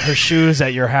left her shoes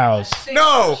at your house.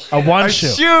 No, a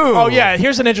shoe. Oh yeah.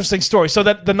 Here's an interesting story. So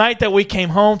that the night that we came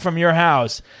home from your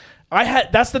house,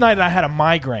 that's the night that I had a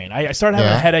migraine. I started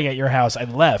having a headache at your house. I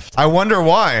left. I wonder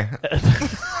why.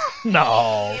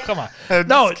 No, come on.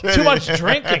 No, too much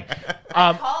drinking.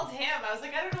 I called him. I was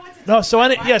like, I don't know what to do. No,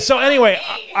 so anyway,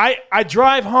 I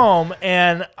drive home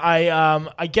and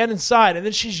I get inside and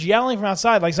then she's yelling from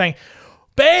outside like saying,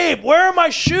 "Babe, where are my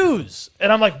shoes?"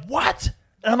 And I'm like, "What?"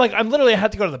 And I'm like, I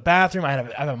had to go to the bathroom. I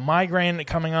have a migraine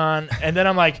coming on, and then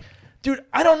I'm like, "Dude,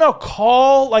 I don't know.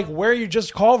 Call like where you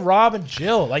just called Rob and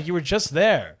Jill. Like you were just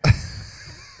there."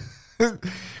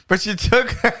 But she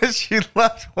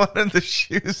left one of the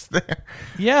shoes there.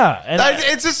 Yeah. And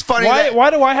it's just funny. Why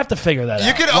do I have to figure that out?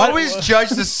 You can always judge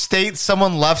the state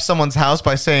someone left someone's house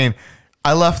by saying,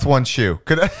 "I left one shoe."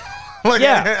 Could I? What?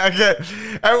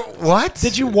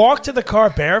 Did you walk to the car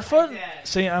barefoot?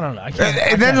 See, I don't know.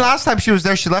 And then last time she was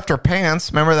there, she left her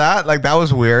pants. Remember that? Like, that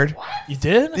was weird. What? You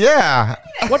did? Yeah.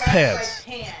 What pants?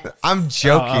 I'm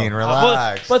joking.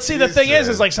 Relax. But see, the thing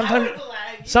is like sometimes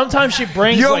she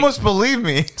brings. You almost believe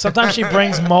me. Sometimes she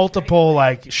brings multiple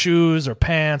like shoes or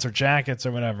pants or jackets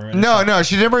or whatever. No,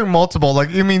 she didn't bring multiple. Like,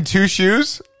 you mean two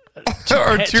shoes?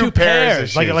 Two pairs of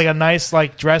shoes. like a nice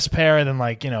like dress pair and then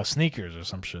like sneakers or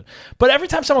some shit. But every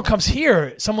time someone comes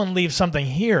here, someone leaves something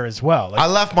here as well. Like, I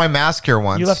left my mask here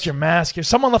once. You left your mask here.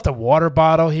 Someone left a water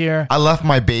bottle here. I left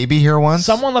my baby here once.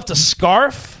 Someone left a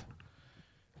scarf.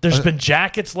 There's been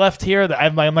jackets left here that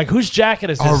I'm like, whose jacket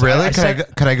is this? Oh really?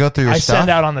 Can I go through your stuff? I send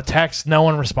out on the text. No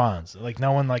one responds. Like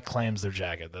no one like claims their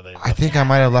jacket. I think I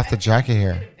might have left a jacket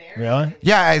here. Really?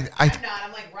 Yeah. I'm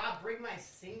like, Rob, bring my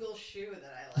single shoe that I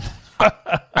left.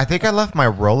 I think I left my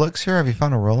Rolex here. Have you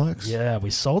found a Rolex? Yeah, we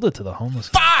sold it to the homeless.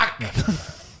 Fuck!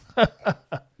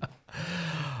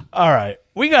 All right,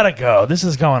 we gotta go. This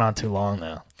is going on too long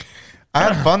now.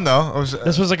 I had fun though.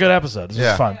 This was a good episode. This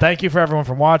was fun. Thank you for everyone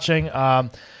for watching.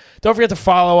 Don't forget to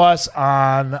follow us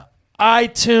on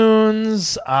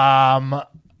iTunes,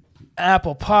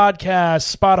 Apple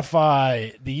Podcasts,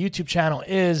 Spotify. The YouTube channel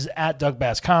is at Doug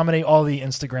Bass Comedy. All the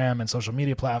Instagram and social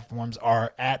media platforms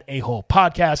are at A Hole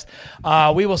Podcast.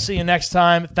 We will see you next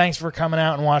time. Thanks for coming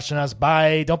out and watching us.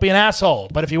 Bye. Don't be an asshole,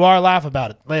 but if you are, laugh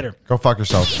about it. Later. Go fuck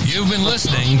yourself. You've been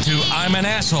listening to I'm an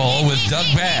Asshole with Doug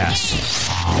Bass.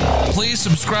 Please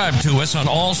subscribe to us on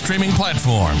all streaming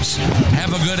platforms.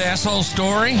 Have a good asshole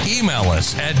story? Email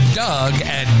us at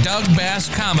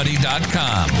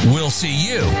doug@dougbasscomedy.com. We'll see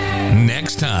you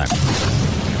next time.